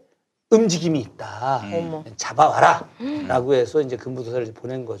영모의 움직임이 있다. 잡아와라. 라고 해서 이제 금부도사를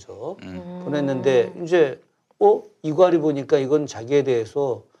보낸 거죠. 보냈는데 이제 이괄이 보니까 이건 자기에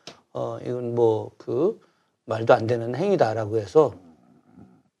대해서 이건 뭐 그 말도 안 되는 행위다라고 해서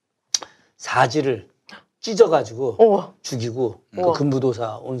사지를 찢어가지고 죽이고 그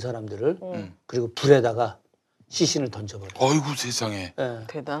금부도사 온 사람들을 그리고 불에다가 시신을 던져버려. 어이구 세상에.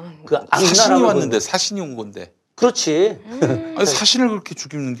 대단한. 그 사신이 왔는데 사신이 온 건데. 그렇지. 아니, 사신을 그렇게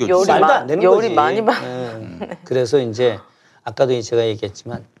죽이는 게 열이 말도 안 되는 거지. 열이 많이 받. 그래서 이제 아까도 제가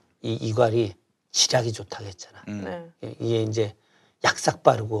얘기했지만 이 이괄이 지략이 좋다고 했잖아. 이게 이제 약삭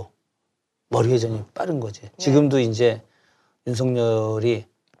빠르고 머리 회전이 빠른 거지. 지금도 이제 윤석열이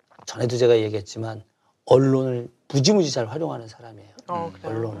전에도 제가 얘기했지만 언론을 무지무지 잘 활용하는 사람이에요.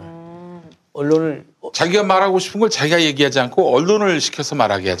 언론을 자기가 말하고 싶은 걸 자기가 얘기하지 않고 언론을 시켜서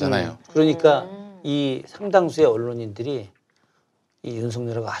말하게 하잖아요. 그러니까 이 상당수의 언론인들이 이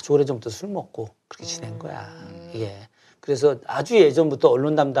윤석열하고 아주 오래전부터 술 먹고 그렇게 지낸 거야. 이게. 그래서 아주 예전부터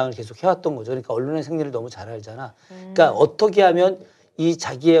언론 담당을 계속 해왔던 거죠. 그러니까 언론의 생리를 너무 잘 알잖아. 그러니까 어떻게 하면 이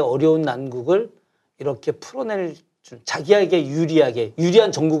자기의 어려운 난국을 이렇게 풀어낼 자기에게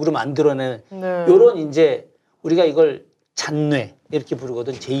유리한 정국으로 만들어내는 요런 이제 우리가 이걸 잔뇌 이렇게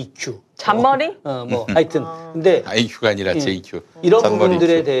부르거든. JQ. 잔머리? 뭐 하여튼 근데 IQ가 아니라 JQ. 이런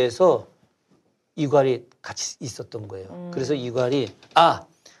부분들에 대해서 이괄이 같이 있었던 거예요. 그래서 이괄이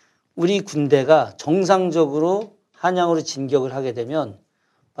우리 군대가 정상적으로 한양으로 진격을 하게 되면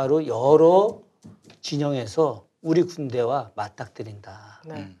바로 여러 진영에서 우리 군대와 맞닥뜨린다.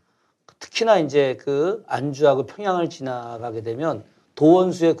 특히나 이제 그 안주하고 평양을 지나가게 되면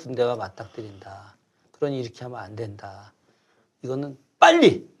도원수의 군대와 맞닥뜨린다. 그러니 이렇게 하면 안 된다. 이거는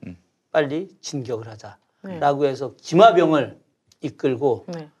빨리 진격을 하자라고 해서 김하병을 이끌고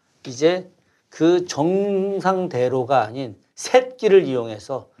이제 그 정상대로가 아닌 셋기를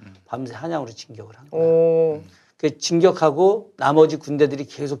이용해서 밤새 한양으로 진격을 한 거야. 그 진격하고 나머지 군대들이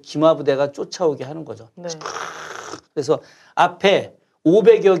계속 김하부대가 쫓아오게 하는 거죠. 그래서 앞에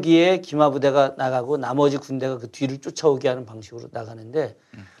 500여 기의 김하부대가 나가고 나머지 군대가 그 뒤를 쫓아오게 하는 방식으로 나가는데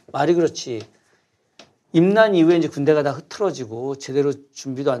말이 그렇지. 임난 이후에 이제 군대가 다 흐트러지고 제대로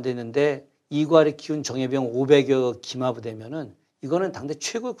준비도 안 돼 있는데 이괄이 키운 정예병 500여 김하부대면은 이거는 당대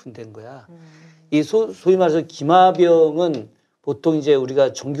최고의 군대인 거야. 이 소위 말해서 김하병은 보통 이제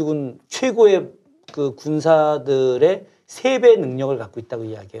우리가 정규군 최고의 그 군사들의 3배 능력을 갖고 있다고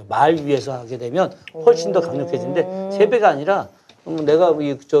이야기해요. 말 위에서 하게 되면 훨씬 더 강력해지는데 3배가 아니라 내가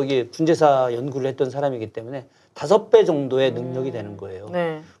군제사 연구를 했던 사람이기 때문에 5배 정도의 능력이 되는 거예요.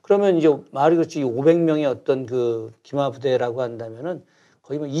 그러면 이제 말이 그렇지 500명의 어떤 그 김하부대라고 한다면은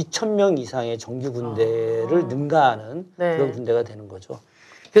거의 뭐 2,000명 이상의 정규 군대를 능가하는 그런 군대가 되는 거죠.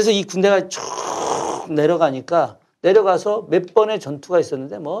 그래서 이 군대가 쭉 내려가서 몇 번의 전투가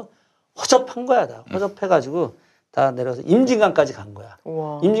있었는데 뭐 허접한 거야. 다 허접해가지고 다 내려가서 임진강까지 간 거야.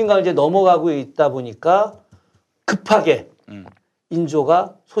 임진강을 이제 넘어가고 있다 보니까 급하게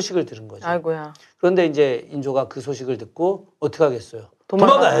인조가 소식을 들은 거죠. 아이고야. 그런데 이제 인조가 그 소식을 듣고 어떻게 하겠어요?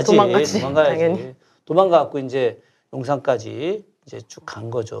 도망가야지. 당연히. 도망가갖고 이제 용산까지 이제 쭉 간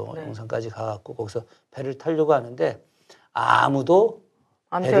거죠. 용산까지 가갖고 거기서 배를 타려고 하는데 아무도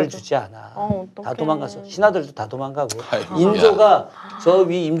배를 주지 않아. 다 도망가서 신하들도 다 도망가고 인조가 저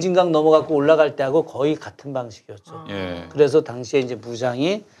위 임진강 넘어가고 올라갈 때하고 거의 같은 방식이었죠. 그래서 당시에 이제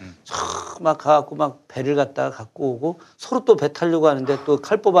무장이 막 가갖고 막 배를 갖고 오고 서로 또 배 타려고 하는데 또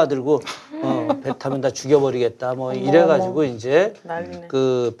칼 뽑아 들고 배 타면 다 죽여버리겠다 뭐 이래가지고 이제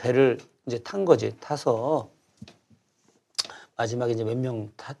그 배를 이제 탄 거지. 타서 마지막에 이제 몇 명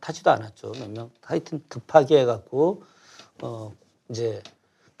타지도 않았죠. 몇 명 하여튼 급하게 해갖고 이제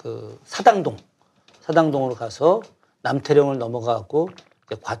그 사당동으로 가서 남태령을 넘어가고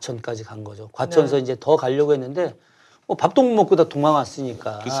과천까지 간 거죠. 과천에서 이제 더 가려고 했는데 밥도 못 먹고 다 도망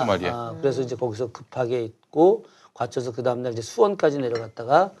왔으니까. 글쎄 말이야. 그래서 이제 거기서 급하게 있고 과천에서 그 다음날 이제 수원까지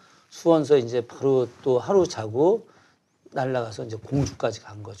내려갔다가 수원서 이제 바로 또 하루 자고 날아가서 이제 공주까지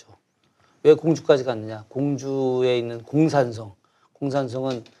간 거죠. 왜 공주까지 갔느냐? 공주에 있는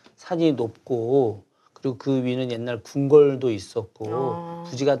공산성은 산이 높고 그리고 그 위는 옛날 궁궐도 있었고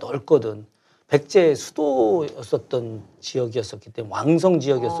부지가 넓거든. 백제의 수도였었던 지역이었었기 때문에 왕성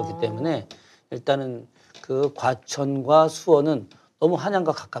지역이었었기 때문에 일단은 그 과천과 수원은 너무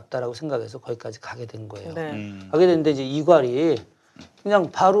한양과 가깝다라고 생각해서 거기까지 가게 된 거예요. 가게 됐는데 이제 이괄이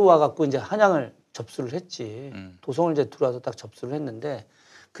그냥 바로 와갖고 이제 한양을 접수를 했지. 도성을 이제 들어와서 딱 접수를 했는데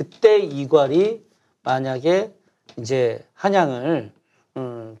그때 이괄이 만약에 이제 한양을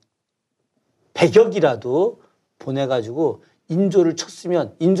 100역이라도 보내가지고 인조를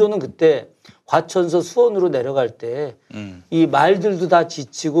쳤으면 인조는 그때 과천서 수원으로 내려갈 때 이 말들도 다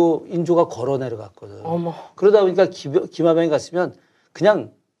지치고 인조가 걸어 내려갔거든. 그러다 보니까 기마병이 갔으면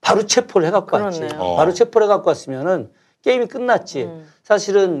그냥 바로 체포를 해갖고 왔지. 바로 체포를 해갖고 왔으면은 게임이 끝났지.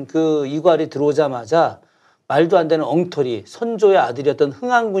 사실은 그 이괄이 들어오자마자 말도 안 되는 엉터리 선조의 아들이었던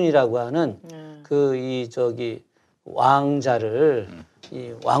흥안군이라고 하는 왕자를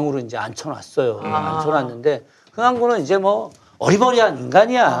이 왕으로 이제 앉혀놨어요. 앉혀놨는데 흥안군은 이제 뭐 어리버리한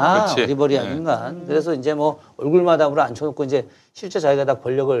인간이야. 어리버리한 인간. 그래서 이제 뭐 얼굴마담으로 앉혀놓고 이제 실제 자기가 다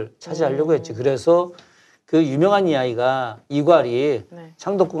권력을 차지하려고 했지. 그래서 그 유명한 이야기가 이괄이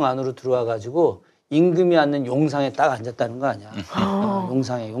창덕궁 안으로 들어와가지고 임금이 앉는 용상에 딱 앉았다는 거 아니야.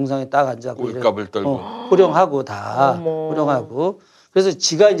 용상에 딱 앉았고 꼴값을 떨고 호령하고 다 호령하고 그래서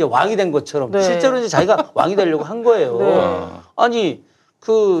지가 이제 왕이 된 것처럼 실제로 이제 자기가 왕이 되려고 한 거예요. 아니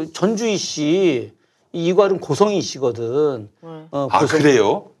그 전주희 씨 이괄은 고성희 씨거든.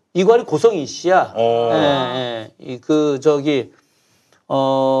 그래요? 이괄이 고성희 씨야.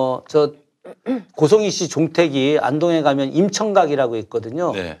 고성희 씨 종택이 안동에 가면 임청각이라고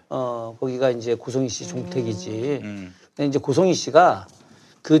있거든요. 거기가 이제 고성희 씨 종택이지. 근데 이제 고성희 씨가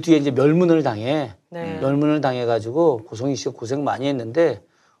그 뒤에 이제 멸문을 당해. 멸문을 당해가지고 고성희 씨가 고생 많이 했는데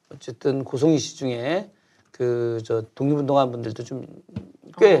어쨌든 고성희 씨 중에 독립운동한 분들도 좀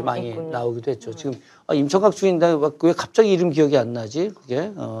꽤 많이 나오기도 했죠. 지금 임청각 중인데 왜 갑자기 이름 기억이 안 나지? 그게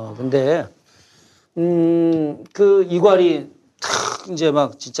근데 그 이괄이 탁 이제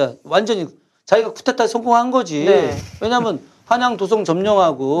막 진짜 완전히 자기가 쿠데타에 성공한 거지. 왜냐하면 한양 도성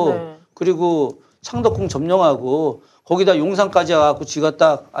점령하고 그리고 창덕궁 점령하고 거기다 용상까지 와갖고 지가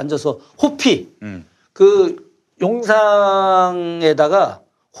딱 앉아서 호피 그 용상에다가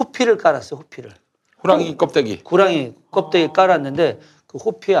호피를 깔았어요. 호피를. 호랑이 껍데기 깔았는데 그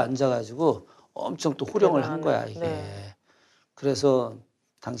호피에 앉아가지고 엄청 또 호령을 한 거야 이게. 그래서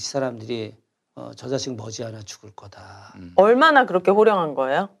당시 사람들이 저 자식 머지않아 죽을 거다. 얼마나 그렇게 호령한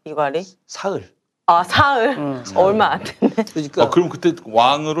거예요, 이괄이? 사흘. 사흘? 얼마 안 됐네. 그러니까. 그럼 그때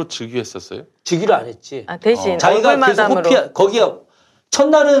왕으로 즉위했었어요? 즉위를 안 했지. 대신 자기가 계속 호피 거기가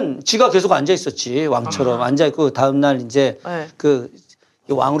첫날은 지가 계속 앉아 있었지 왕처럼 앉아 있고 다음 날 이제 그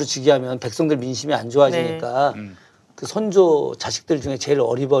왕으로 즉위하면 백성들 민심이 안 좋아지니까 그 선조 자식들 중에 제일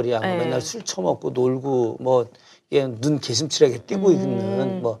어리버리하고 맨날 술 처먹고 놀고 뭐 눈 개슴츠레하게 띄고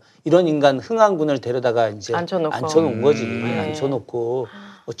있는 뭐 이런 인간 흥안군을 데려다가 이제 앉혀놓은 거지. 앉혀놓고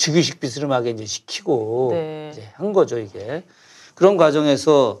뭐 즉위식 비스름하게 이제 시키고 이제 한 거죠 이게. 그런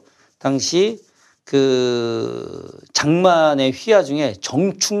과정에서 당시 그 장만의 휘하 중에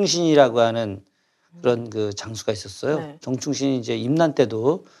정충신이라고 하는 그런 그 장수가 있었어요. 정충신이 이제 임난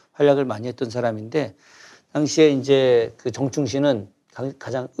때도 활약을 많이 했던 사람인데 당시에 이제 그 정충신은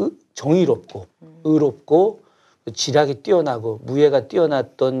가장 정의롭고 의롭고 지략이 뛰어나고 무예가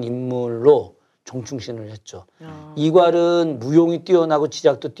뛰어났던 인물로 정충신을 했죠. 이괄은 무용이 뛰어나고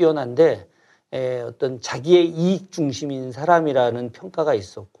지략도 뛰어난데 어떤 자기의 이익 중심인 사람이라는 평가가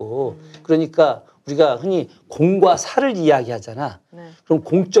있었고 그러니까 우리가 흔히 공과 사를 이야기하잖아. 그럼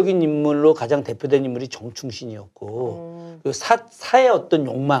공적인 인물로 가장 대표된 인물이 정충신이었고 그리고 사의 어떤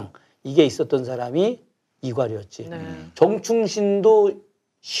욕망 이게 있었던 사람이 이괄이었지. 정충신도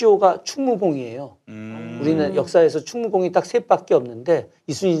시호가 충무공이에요. 우리는 역사에서 충무공이 딱 셋밖에 없는데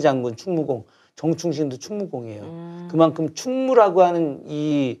이순신 장군 충무공, 정충신도 충무공이에요. 그만큼 충무라고 하는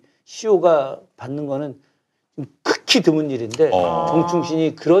이 시호가 받는 거는 극히 드문 일인데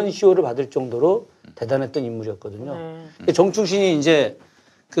정충신이 그런 시호를 받을 정도로 대단했던 인물이었거든요. 정충신이 이제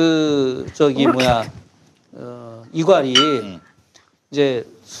이괄이 이제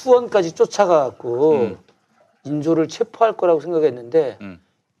수원까지 쫓아가갖고 인조를 체포할 거라고 생각했는데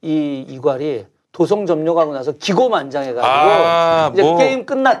이 이괄이 도성 점령하고 나서 기고만장해가지고 이제 게임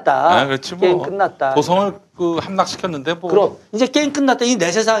끝났다. 그렇지 뭐. 게임 끝났다. 도성을 그 함락시켰는데 뭐. 그럼 이제 게임 끝났다. 이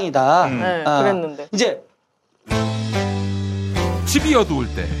내 세상이다. 네, 그랬는데. 이제 집이 어두울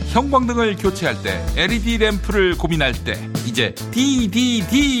때, 형광등을 교체할 때, LED 램프를 고민할 때 이제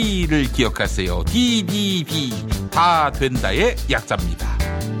DDD를 기억하세요. DDD 다 된다의 약자입니다.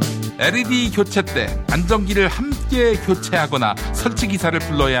 LED 교체 때 안전기를 함께 교체하거나 설치기사를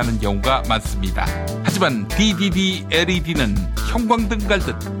불러야 하는 경우가 많습니다. 하지만 DDD LED는 형광등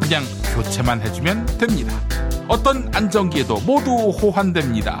갈듯 그냥 교체만 해주면 됩니다. 어떤 안전기에도 모두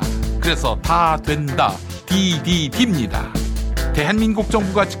호환됩니다. 그래서 다 된다 DDD입니다. 대한민국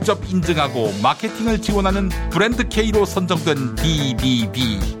정부가 직접 인증하고 마케팅을 지원하는 브랜드 K로 선정된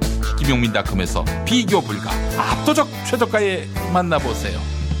DDD. 김용민닷컴에서 비교 불가 압도적 최저가에 만나보세요.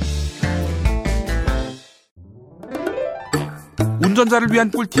 운전자를 위한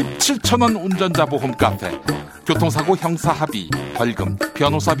꿀팁 7,000원 운전자 보험 카페. 교통사고 형사 합의, 벌금,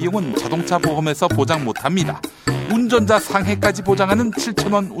 변호사 비용은 자동차 보험에서 보장 못합니다. 운전자 상해까지 보장하는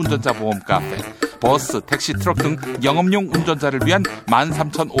 7,000원 운전자 보험 카페. 버스, 택시, 트럭 등 영업용 운전자를 위한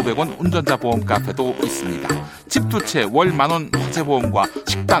 13,500원 운전자 보험 카페도 있습니다. 집 두 채 월 10,000원 화재보험과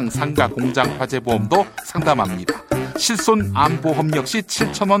식당, 상가, 공장 화재보험도 상담합니다. 실손 암보험 역시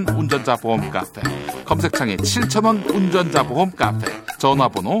 7,000원 운전자 보험 카페. 검색창에 7,000원 운전자 보험 카페.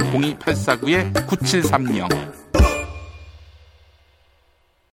 전화번호 02849-9730.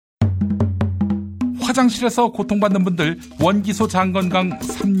 화장실에서 고통받는 분들 원기소 장건강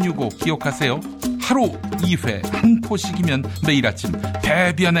 365 기억하세요. 하루 2회 한 포씩이면 매일 아침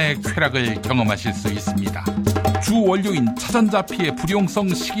배변의 쾌락을 경험하실 수 있습니다. 주 원료인 차전자 피의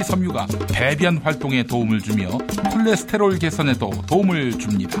불용성 식이섬유가 배변 활동에 도움을 주며 콜레스테롤 개선에도 도움을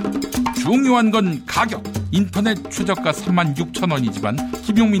줍니다. 중요한 건 가격. 인터넷 최저가 36,000원이지만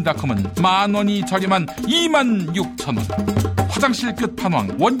김용민닷컴은 10,000원이 저렴한 26,000원. 화장실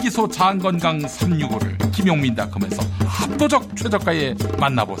끝판왕 원기소 장건강 365를 김용민닷컴에서 압도적 최저가에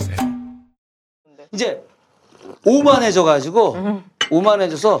만나보세요. 이제 오만해져가지고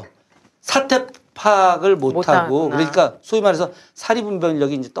오만해져서 사태 파악을 못하고 그러니까 소위 말해서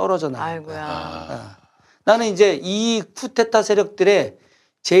사리분별력이 이제 떨어져 나가는 거야. 나는 이제 이 쿠데타 세력들의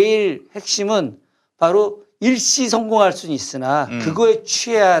제일 핵심은 바로 일시 성공할 수는 있으나 그거에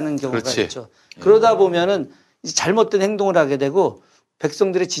취해야 하는 경우가 그렇지. 있죠. 그러다 보면은 이제 잘못된 행동을 하게 되고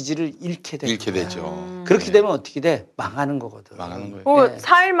백성들의 지지를 잃게 되죠. 그렇게 되면 어떻게 돼? 망하는 거거든. 망하는 거예요.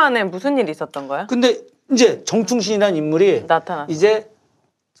 4일 만에 무슨 일이 있었던 거야? 근데 이제 정충신이라는 인물이 나타났어. 이제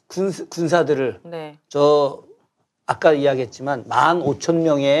군사들을 저 아까 이야기했지만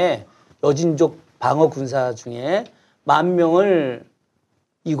 15,000명의 여진족 방어 군사 중에 10,000명을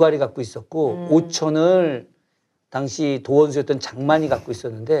이괄이 갖고 있었고 5,000을 당시 도원수였던 장만이 갖고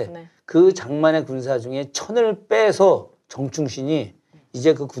있었는데 그 장만의 군사 중에 1,000을 빼서 정충신이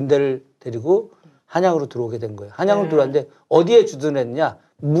이제 그 군대를 데리고 한양으로 들어오게 된 거예요. 한양으로 들어왔는데 어디에 주둔을 했냐?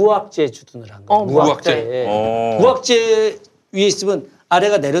 무학지에 주둔을 한 거예요. 무학지에. 무학지에 위에 있으면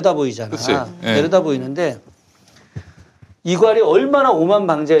아래가 내려다 보이잖아. 내려다 보이는데 이괄이 얼마나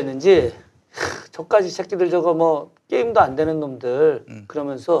오만방자였는지 저까지 새끼들 저거 뭐 게임도 안 되는 놈들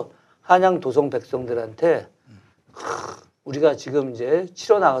그러면서 한양 도성 백성들한테 우리가 지금 이제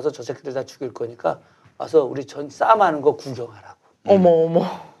치러 나가서 저 새끼들 다 죽일 거니까 와서 우리 전 싸움하는 거 구경하라고.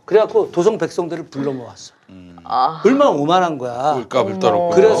 어머. 그래갖고 도성 백성들을 불러 모았어. 얼마나 오만한 거야. 물값을 떨었고.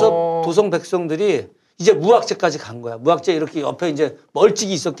 그래서 도성 백성들이 이제 무학제까지 간 거야. 무학제 이렇게 옆에 이제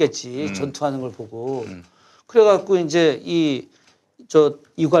멀찍이 있었겠지. 전투하는 걸 보고. 그래갖고 이제 저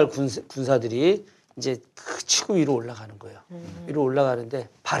이괄 군사들이 이제 치고 위로 올라가는 거예요. 위로 올라가는데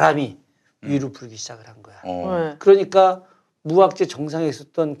바람이 위로 불기 시작을 한 거야. 그러니까 무학제 정상에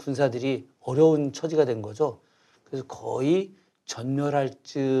있었던 군사들이 어려운 처지가 된 거죠. 그래서 거의 전멸할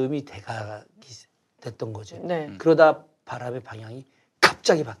쯤이 됐던 거죠. 그러다 바람의 방향이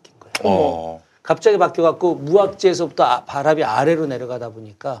갑자기 바뀐 거예요. 갑자기 바뀌어갖고 무학지에서부터 바람이 아래로 내려가다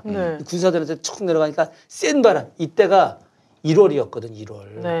보니까 군사들한테 툭 내려가니까 센 바람. 이때가 1월이었거든.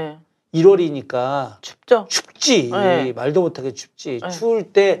 1월. 1월이니까 춥지. 말도 못하게 춥지.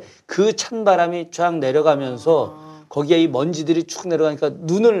 추울 때 그 찬 바람이 쫙 내려가면서 거기에 이 먼지들이 쭉 내려가니까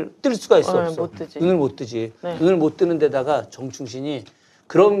눈을 뜰 수가 없어. 못 뜨지. 눈을 못 뜨지. 눈을 못 뜨는 데다가 정충신이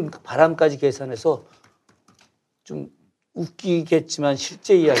그런 바람까지 계산해서 좀 웃기겠지만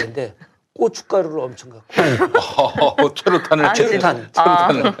실제 이야기인데 고춧가루를 엄청 갖고 최루탄을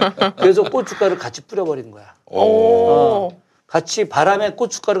그래서 고춧가루를 같이 뿌려버린 거야. 같이 바람에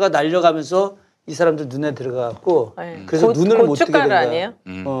고춧가루가 날려가면서 이 사람들 눈에 들어가갖고 그래서 눈을 못 뜨게 된 거야. 고춧가루 아니에요?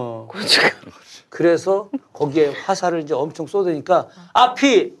 고춧가루. 그래서 거기에 화살을 이제 엄청 쏟으니까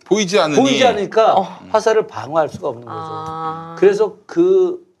앞이 보이지 않으니까 화살을 방어할 수가 없는 거죠. 그래서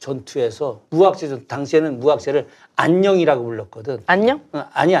그 전투에서 당시에는 무학재를 안녕이라고 불렀거든. 안녕?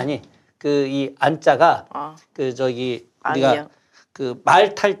 아니. 그 이 안자가 우리가 그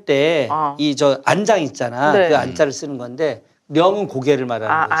말 탈 때 이 저 안장 있잖아. 네. 그 안자를 쓰는 건데 령은 고개를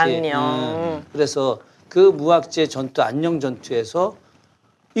말하는 거지. 안녕. 그래서 그 무학재 전투 안녕 전투에서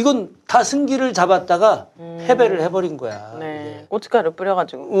이건 다 승기를 잡았다가 패배를 해버린 거야. 네. 고춧가루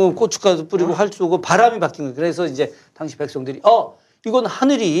뿌려가지고. 고춧가루 뿌리고 활 쏘고 바람이 바뀐 거야. 그래서 이제 당시 백성들이 이건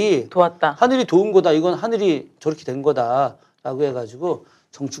하늘이 도왔다. 하늘이 도운 거다. 이건 하늘이 저렇게 된 거다라고 해가지고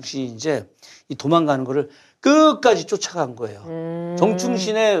정충신이 이제 이 도망가는 거를 끝까지 쫓아간 거예요.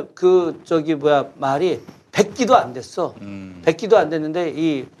 정충신의 말이 100기도 안 됐어. 100기도 안 됐는데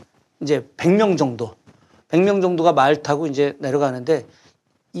이제 100명 정도가 말 타고 이제 내려가는데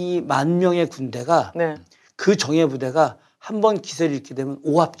이 10,000명의 군대가 네. 그 정예 부대가 한 번 기세를 잃게 되면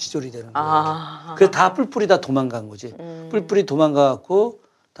오합지졸이 되는 거예요. 그래서 다 뿔뿔이 다 도망간 거지. 뿔뿔이 도망가갖고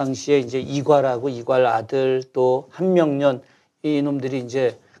당시에 이제 이괄 아들 또 한명년 이놈들이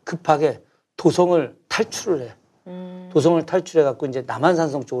이제 급하게 도성을 탈출을 해. 도성을 탈출해 갖고 이제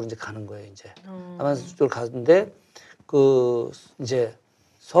남한산성 쪽으로 이제 가는 거예요. 이제 남한산성 쪽으로 가는데 이제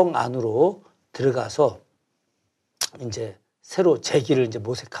성 안으로 들어가서 이제 새로 재기를 이제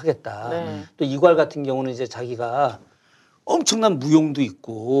모색하겠다. 네. 또 이괄 같은 경우는 이제 자기가 엄청난 무용도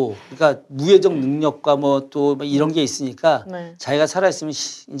있고, 그러니까 무예적 능력과 또 이런 게 있으니까 네. 자기가 살아있으면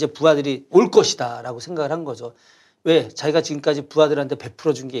이제 부하들이 올 것이다라고 생각을 한 거죠. 왜? 자기가 지금까지 부하들한테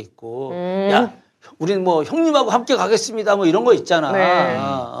베풀어 준 게 있고, 야, 우리는 형님하고 함께 가겠습니다. 이런 거 있잖아. 네.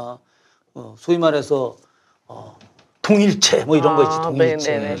 소위 말해서 동일체 이런 거 있지.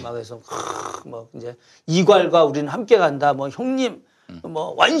 동일체. 네네네. 막 해서 이제 이괄과 우리는 함께 간다. 형님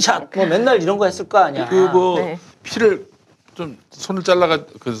원샷 맨날 이런 거 했을 거 아니야. 네. 피를 좀 손을 잘라가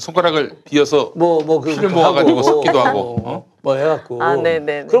그 손가락을 비어서 피를 그것도 모아가지고 섞기도 하고 해갖고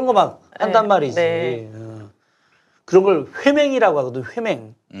네네. 그런 거 막 한단 네. 말이지. 네. 그런 걸 회맹이라고 하거든.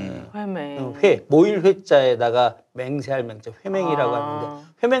 회맹. 모일 회자에다가 맹세할 맹자 회맹이라고 하는데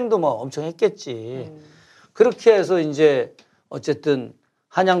회맹도 엄청 했겠지. 그렇게 해서 이제 어쨌든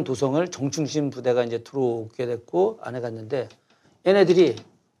한양 도성을 정충신 부대가 이제 들어오게 됐고 안에 갔는데 얘네들이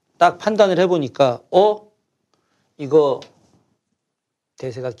딱 판단을 해보니까 이거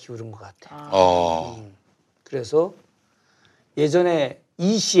대세가 기울은 것 같아. 그래서 예전에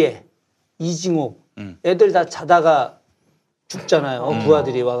이시에 이징옥 애들 다 자다가 죽잖아요.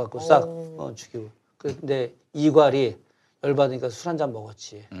 부하들이 와갖고 싹 죽이고. 근데 이괄이 열받으니까 술 한잔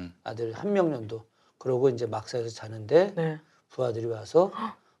먹었지. 아들 한명년도. 그러고 이제 막사에서 자는데 네. 부하들이 와서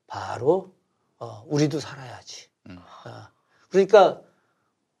바로 우리도 살아야지. 그러니까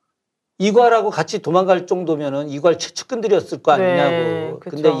이괄하고 같이 도망갈 정도면은 이괄 최측근들이었을 거 아니냐고. 네,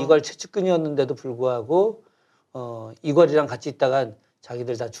 근데 이괄 최측근이었는데도 불구하고 이괄이랑 같이 있다간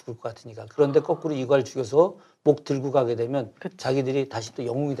자기들 다 죽을 것 같으니까. 그런데 거꾸로 이괄 죽여서 목 들고 가게 되면 자기들이 다시 또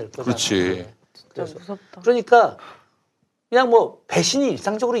영웅이 될 거잖아. 그렇지. 그래서 무섭다. 그러니까 그냥 배신이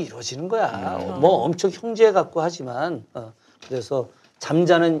일상적으로 이루어지는 거야. 엄청 형제해 갖고 하지만 그래서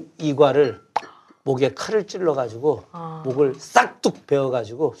잠자는 이괄을 목에 칼을 찔러가지고 목을 싹둑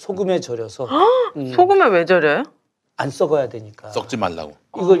베어가지고 소금에 절여서 소금에 왜 절여요? 안 썩어야 되니까. 썩지 말라고.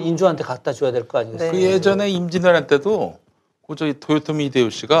 이걸 인조한테 갖다 줘야 될 거 아니겠어요? 네. 그 예전에 임진왜란 때도 도요토미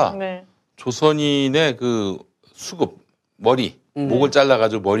히데요시가 네. 조선인의 그 수급 머리 목을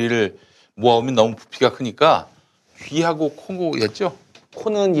잘라가지고 머리를 모아오면 너무 부피가 크니까 귀하고 코고였죠.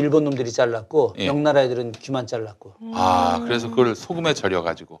 코는 일본 놈들이 잘랐고 명나라 애들은 귀만 잘랐고. 그래서 그걸 소금에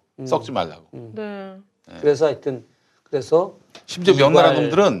절여가지고 썩지 말라고. 네. 그래서 하여튼 그래서 심지어 명나라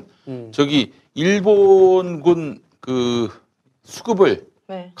놈들은 저기 일본군 그 수급을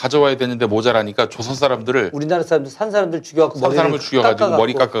가져와야 되는데 모자라니까 조선 사람들을 우리나라 사람들 산 사람들 죽여갖고 산 사람을 죽여가지고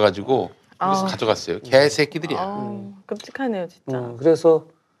머리 깎아가지고 그래서 가져갔어요. 개새끼들이야. 끔찍하네요, 진짜. 그래서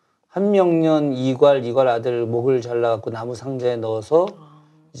한명년 이괄 아들 목을 잘라갖고 나무 상자에 넣어서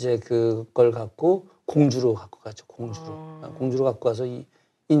이제 그걸 갖고 공주로 갖고 갔죠. 공주로 갖고 가서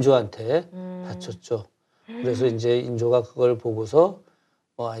인조한테 바쳤죠. 그래서 이제 인조가 그걸 보고서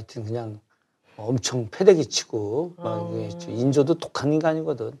하여튼 그냥 엄청 패대기 치고 막 인조도 독한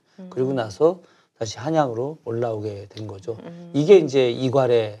인간이거든. 그리고 나서 다시 한양으로 올라오게 된 거죠. 이게 이제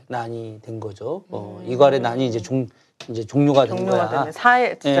이괄의 난이 된 거죠. 이괄의 난이 이제 종료가 된 거야. 진짜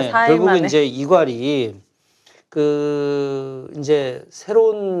사회 결국은 이제 이괄이 이제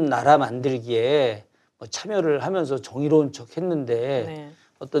새로운 나라 만들기에 참여를 하면서 정의로운 척 했는데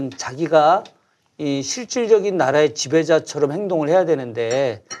어떤 자기가 이 실질적인 나라의 지배자처럼 행동을 해야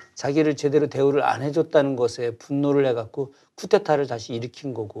되는데 자기를 제대로 대우를 안 해줬다는 것에 분노를 해갖고 쿠데타를 다시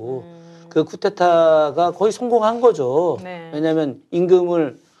일으킨 거고 그 쿠데타가 거의 성공한 거죠. 네. 왜냐하면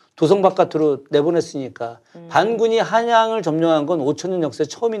임금을 도성 바깥으로 내보냈으니까 반군이 한양을 점령한 건 5,000년 역사에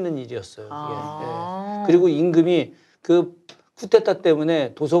처음 있는 일이었어요. 예. 그리고 임금이 그 쿠데타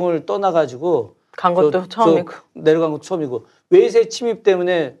때문에 도성을 떠나가지고 간 것도 처음이고 내려간 것도 처음이고 외세 침입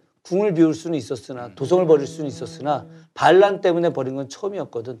때문에 궁을 비울 수는 있었으나 도성을 버릴 수는 있었으나 반란 때문에 버린 건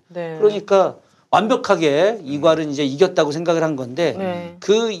처음이었거든. 네. 그러니까 완벽하게 이괄은 이제 이겼다고 생각을 한 건데 네.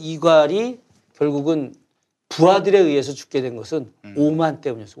 그 이괄이 결국은 부하들에 의해서 죽게 된 것은 오만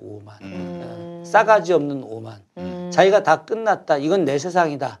때문이었어. 오만. 싸가지 없는 오만. 자기가 다 끝났다. 이건 내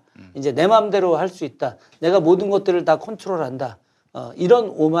세상이다. 이제 내 마음대로 할 수 있다. 내가 모든 것들을 다 컨트롤한다. 이런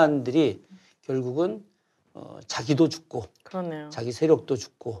오만들이 결국은 자기도 죽고 그러네요. 자기 세력도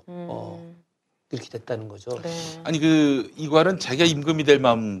죽고 이렇게 됐다는 거죠. 네. 아니 그 이괄은 자기가 임금이 될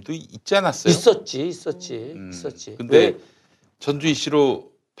마음도 있지 않았어요? 있었지. 근데 왜? 전주희 씨로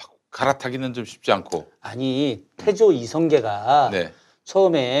갈아타기는 좀 쉽지 않고. 아니 태조 이성계가 네.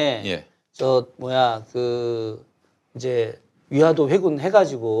 처음에 예. 이제 위화도 회군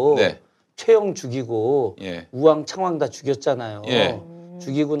해가지고 네. 최영 죽이고 예. 우왕 창왕 다 죽였잖아요. 예.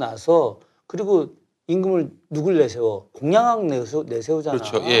 죽이고 나서 그리고 임금을 누굴 내세워? 공양왕 내세우잖아.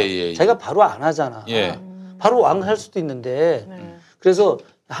 그렇죠. 예. 자기가 바로 안 하잖아. 예. 바로 왕 할 수도 있는데 그래서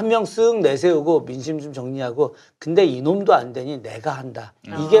한 명 쓱 내세우고 민심 좀 정리하고 근데 이놈도 안 되니 내가 한다.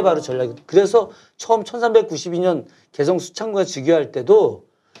 이게 바로 전략이. 그래서 처음 1392년 개성 수창구가 즉위할 때도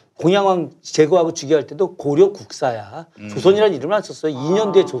공양왕 제거하고 즉위할 때도 고려 국사야. 조선이라는 이름을 안 썼어요.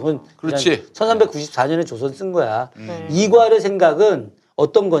 2년 뒤에 조선. 그렇지. 1394년에 조선 쓴 거야. 이괄의 생각은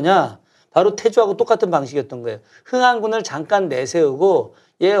어떤 거냐? 바로 태조하고 똑같은 방식이었던 거예요. 흥한군을 잠깐 내세우고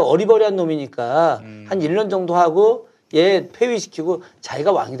얘 어리버리한 놈이니까 한 1년 정도 하고 얘 폐위시키고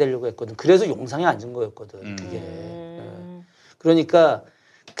자기가 왕이 되려고 했거든. 그래서 용상에 앉은 거였거든. 그게. 그러니까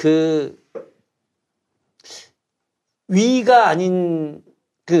그 위가 아닌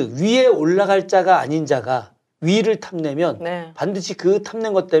그 위에 올라갈 자가 아닌 자가 위를 탐내면 반드시 그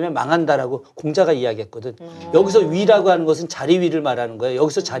탐낸 것 때문에 망한다라고 공자가 이야기했거든. 여기서 위라고 하는 것은 자리 위를 말하는 거예요.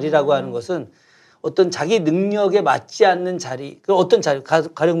 여기서 자리라고 하는 것은 어떤 자기 능력에 맞지 않는 자리, 그 어떤 자리,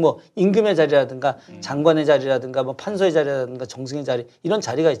 가령 뭐 임금의 자리라든가 장관의 자리라든가 뭐 판서의 자리라든가 정승의 자리 이런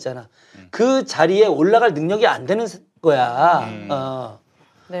자리가 있잖아. 그 자리에 올라갈 능력이 안 되는 거야.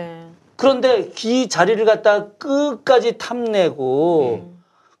 그런데 이 자리를 갖다가 끝까지 탐내고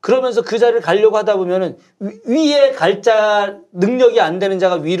그러면서 그 자리를 가려고 하다 보면은 위에 갈 자 능력이 안 되는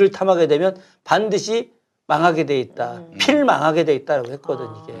자가 위를 탐하게 되면 반드시 망하게 돼 있다. 필망하게 돼 있다라고 했거든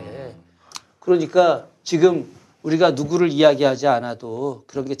이게. 그러니까 지금 우리가 누구를 이야기하지 않아도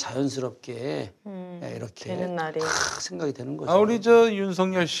그런 게 자연스럽게 이렇게 되는 날이 생각이 되는 거죠. 우리 저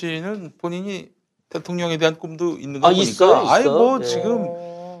윤석열 씨는 본인이 대통령에 대한 꿈도 있는 거 보니까 있어. 지금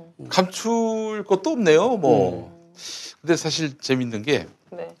감출 것도 없네요. 뭐. 근데 사실 재밌는 게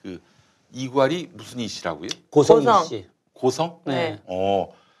그 이괄이 무슨 이씨라고요? 고성 이씨. 고성? 네.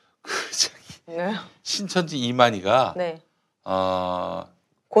 신천지 이만희가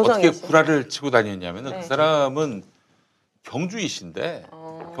고성 어떻게 이씨. 구라를 치고 다녔냐면은 그 사람은 경주이 씨인데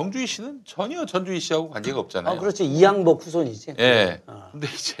경주이 씨는 전혀 전주이 씨하고 관계가 없잖아요. 그렇지. 이양복 후손이지. 예. 근데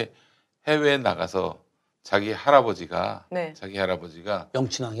이제 해외에 나가서 자기 할아버지가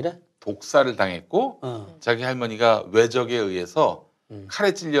영친왕이래? 독사를 당했고 자기 할머니가 외적에 의해서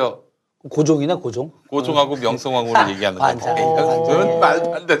칼에 찔려 고종이나 고종? 고종하고 명성황후를 얘기하는 거고 그런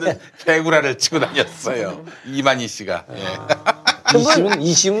말도 안 되는 개구라를 치고 다녔어요. 이만희 씨가.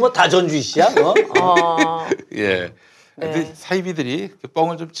 이씨는 뭐 다 전주이 씨야? 예. 근데 사이비들이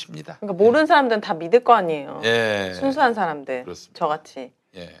뻥을 좀 칩니다. 그러니까 모르는 사람들은 다 믿을 거 아니에요. 예. 순수한 사람들. 그렇습니다. 저같이.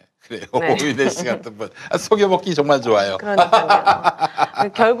 예. 그래요. 오미대 씨 같은 분. 속여먹기 정말 좋아요. 그러니까요.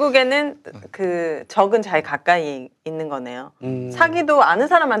 결국에는 그 적은 자기 가까이 있는 거네요. 사기도 아는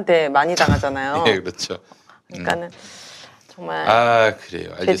사람한테 많이 당하잖아요. 예, 그렇죠. 그러니까는 정말 그래요.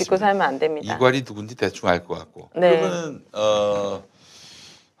 알겠습니다. 죄짓고 살면 안 됩니다. 이괄이 누군지 대충 알 것 같고. 네. 그러면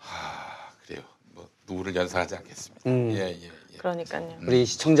그래요. 뭐 누구를 연상하지 않겠습니다. 예. 그러니까요. 우리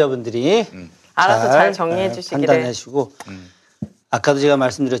시청자분들이 알아서 잘 정리해 주시기를. 판단하시고 아까도 제가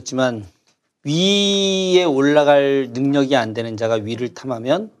말씀드렸지만 위에 올라갈 능력이 안 되는 자가 위를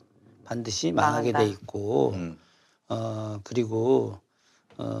탐하면 반드시 망하게 돼 있고 그리고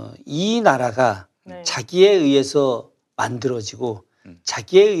이 나라가 자기에 의해서 만들어지고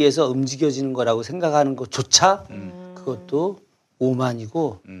자기에 의해서 움직여지는 거라고 생각하는 것조차 그것도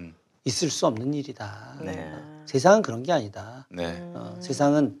오만이고 있을 수 없는 일이다. 세상은 그런 게 아니다.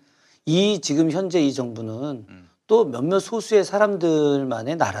 세상은 지금 현재 이 정부는 또 몇몇 소수의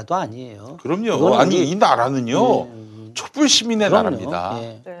사람들만의 나라도 아니에요. 그럼요. 아니 이 나라는요. 촛불 시민의 그럼요. 나라입니다.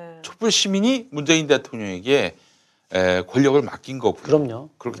 예. 네. 촛불 시민이 문재인 대통령에게 권력을 맡긴 거고요. 그럼요.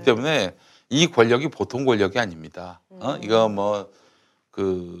 그렇기 때문에 이 권력이 보통 권력이 아닙니다. 이거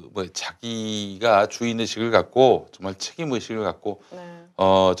자기가 주인의식을 갖고 정말 책임의식을 갖고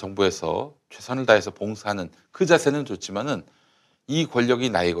정부에서 최선을 다해서 봉사하는 그 자세는 좋지만은 이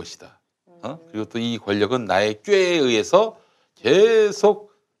권력이 나의 것이다. 그리고 또 이 권력은 나의 꾀에 의해서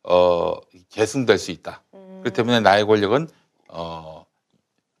계속 계승될 수 있다. 그렇기 때문에 나의 권력은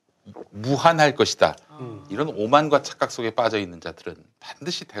무한할 것이다. 이런 오만과 착각 속에 빠져 있는 자들은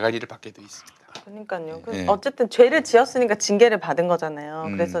반드시 대가리를 받게 돼 있습니다. 그러니까요. 어쨌든 죄를 지었으니까 징계를 받은 거잖아요.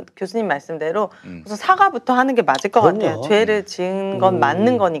 그래서 교수님 말씀대로 우선 사과부터 하는 게 맞을 것 같아요. 죄를 지은 건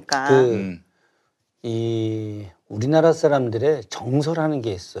맞는 거니까. 이 우리나라 사람들의 정서라는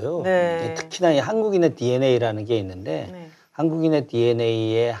게 있어요. 네. 특히나 이 한국인의 DNA라는 게 있는데 한국인의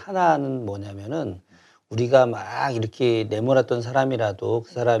DNA의 하나는 뭐냐면은 우리가 막 이렇게 내몰았던 사람이라도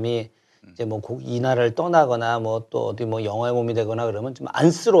그 사람이 이제 뭐 이 나라를 떠나거나 뭐 또 어디 뭐 영화의 몸이 되거나 그러면 좀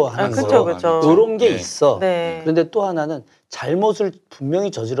안쓰러워하는 거 이런 게 있어. 그런데 또 하나는 잘못을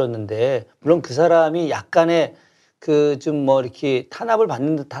분명히 저질렀는데 물론 그 사람이 약간의 그 좀 뭐 이렇게 탄압을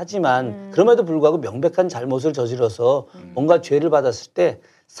받는 듯 하지만 그럼에도 불구하고 명백한 잘못을 저질러서 뭔가 죄를 받았을 때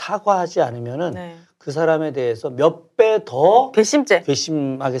사과하지 않으면은 그 사람에 대해서 몇 배 더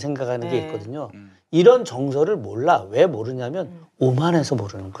괘씸하게 생각하는 게 있거든요. 이런 정서를 몰라. 왜 모르냐면 오만해서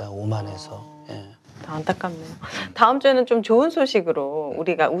모르는 거야. 오만해서. 안타깝네요. 다음 주에는 좀 좋은 소식으로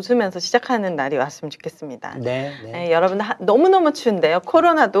우리가 웃으면서 시작하는 날이 왔으면 좋겠습니다. 여러분 너무너무 추운데요.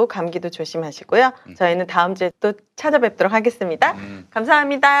 코로나도 감기도 조심하시고요. 저희는 다음 주에 또 찾아뵙도록 하겠습니다.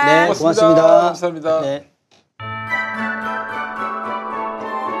 감사합니다. 네, 고맙습니다. 감사합니다.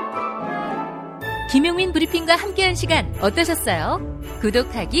 김용민 브리핑과 함께한 시간 어떠셨어요?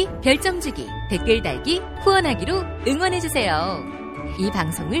 구독하기, 별점 주기, 댓글 달기, 후원하기로 응원해주세요. 이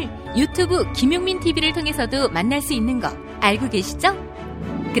방송을 유튜브 김용민 TV를 통해서도 만날 수 있는 거 알고 계시죠?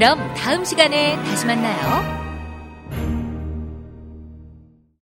 그럼 다음 시간에 다시 만나요.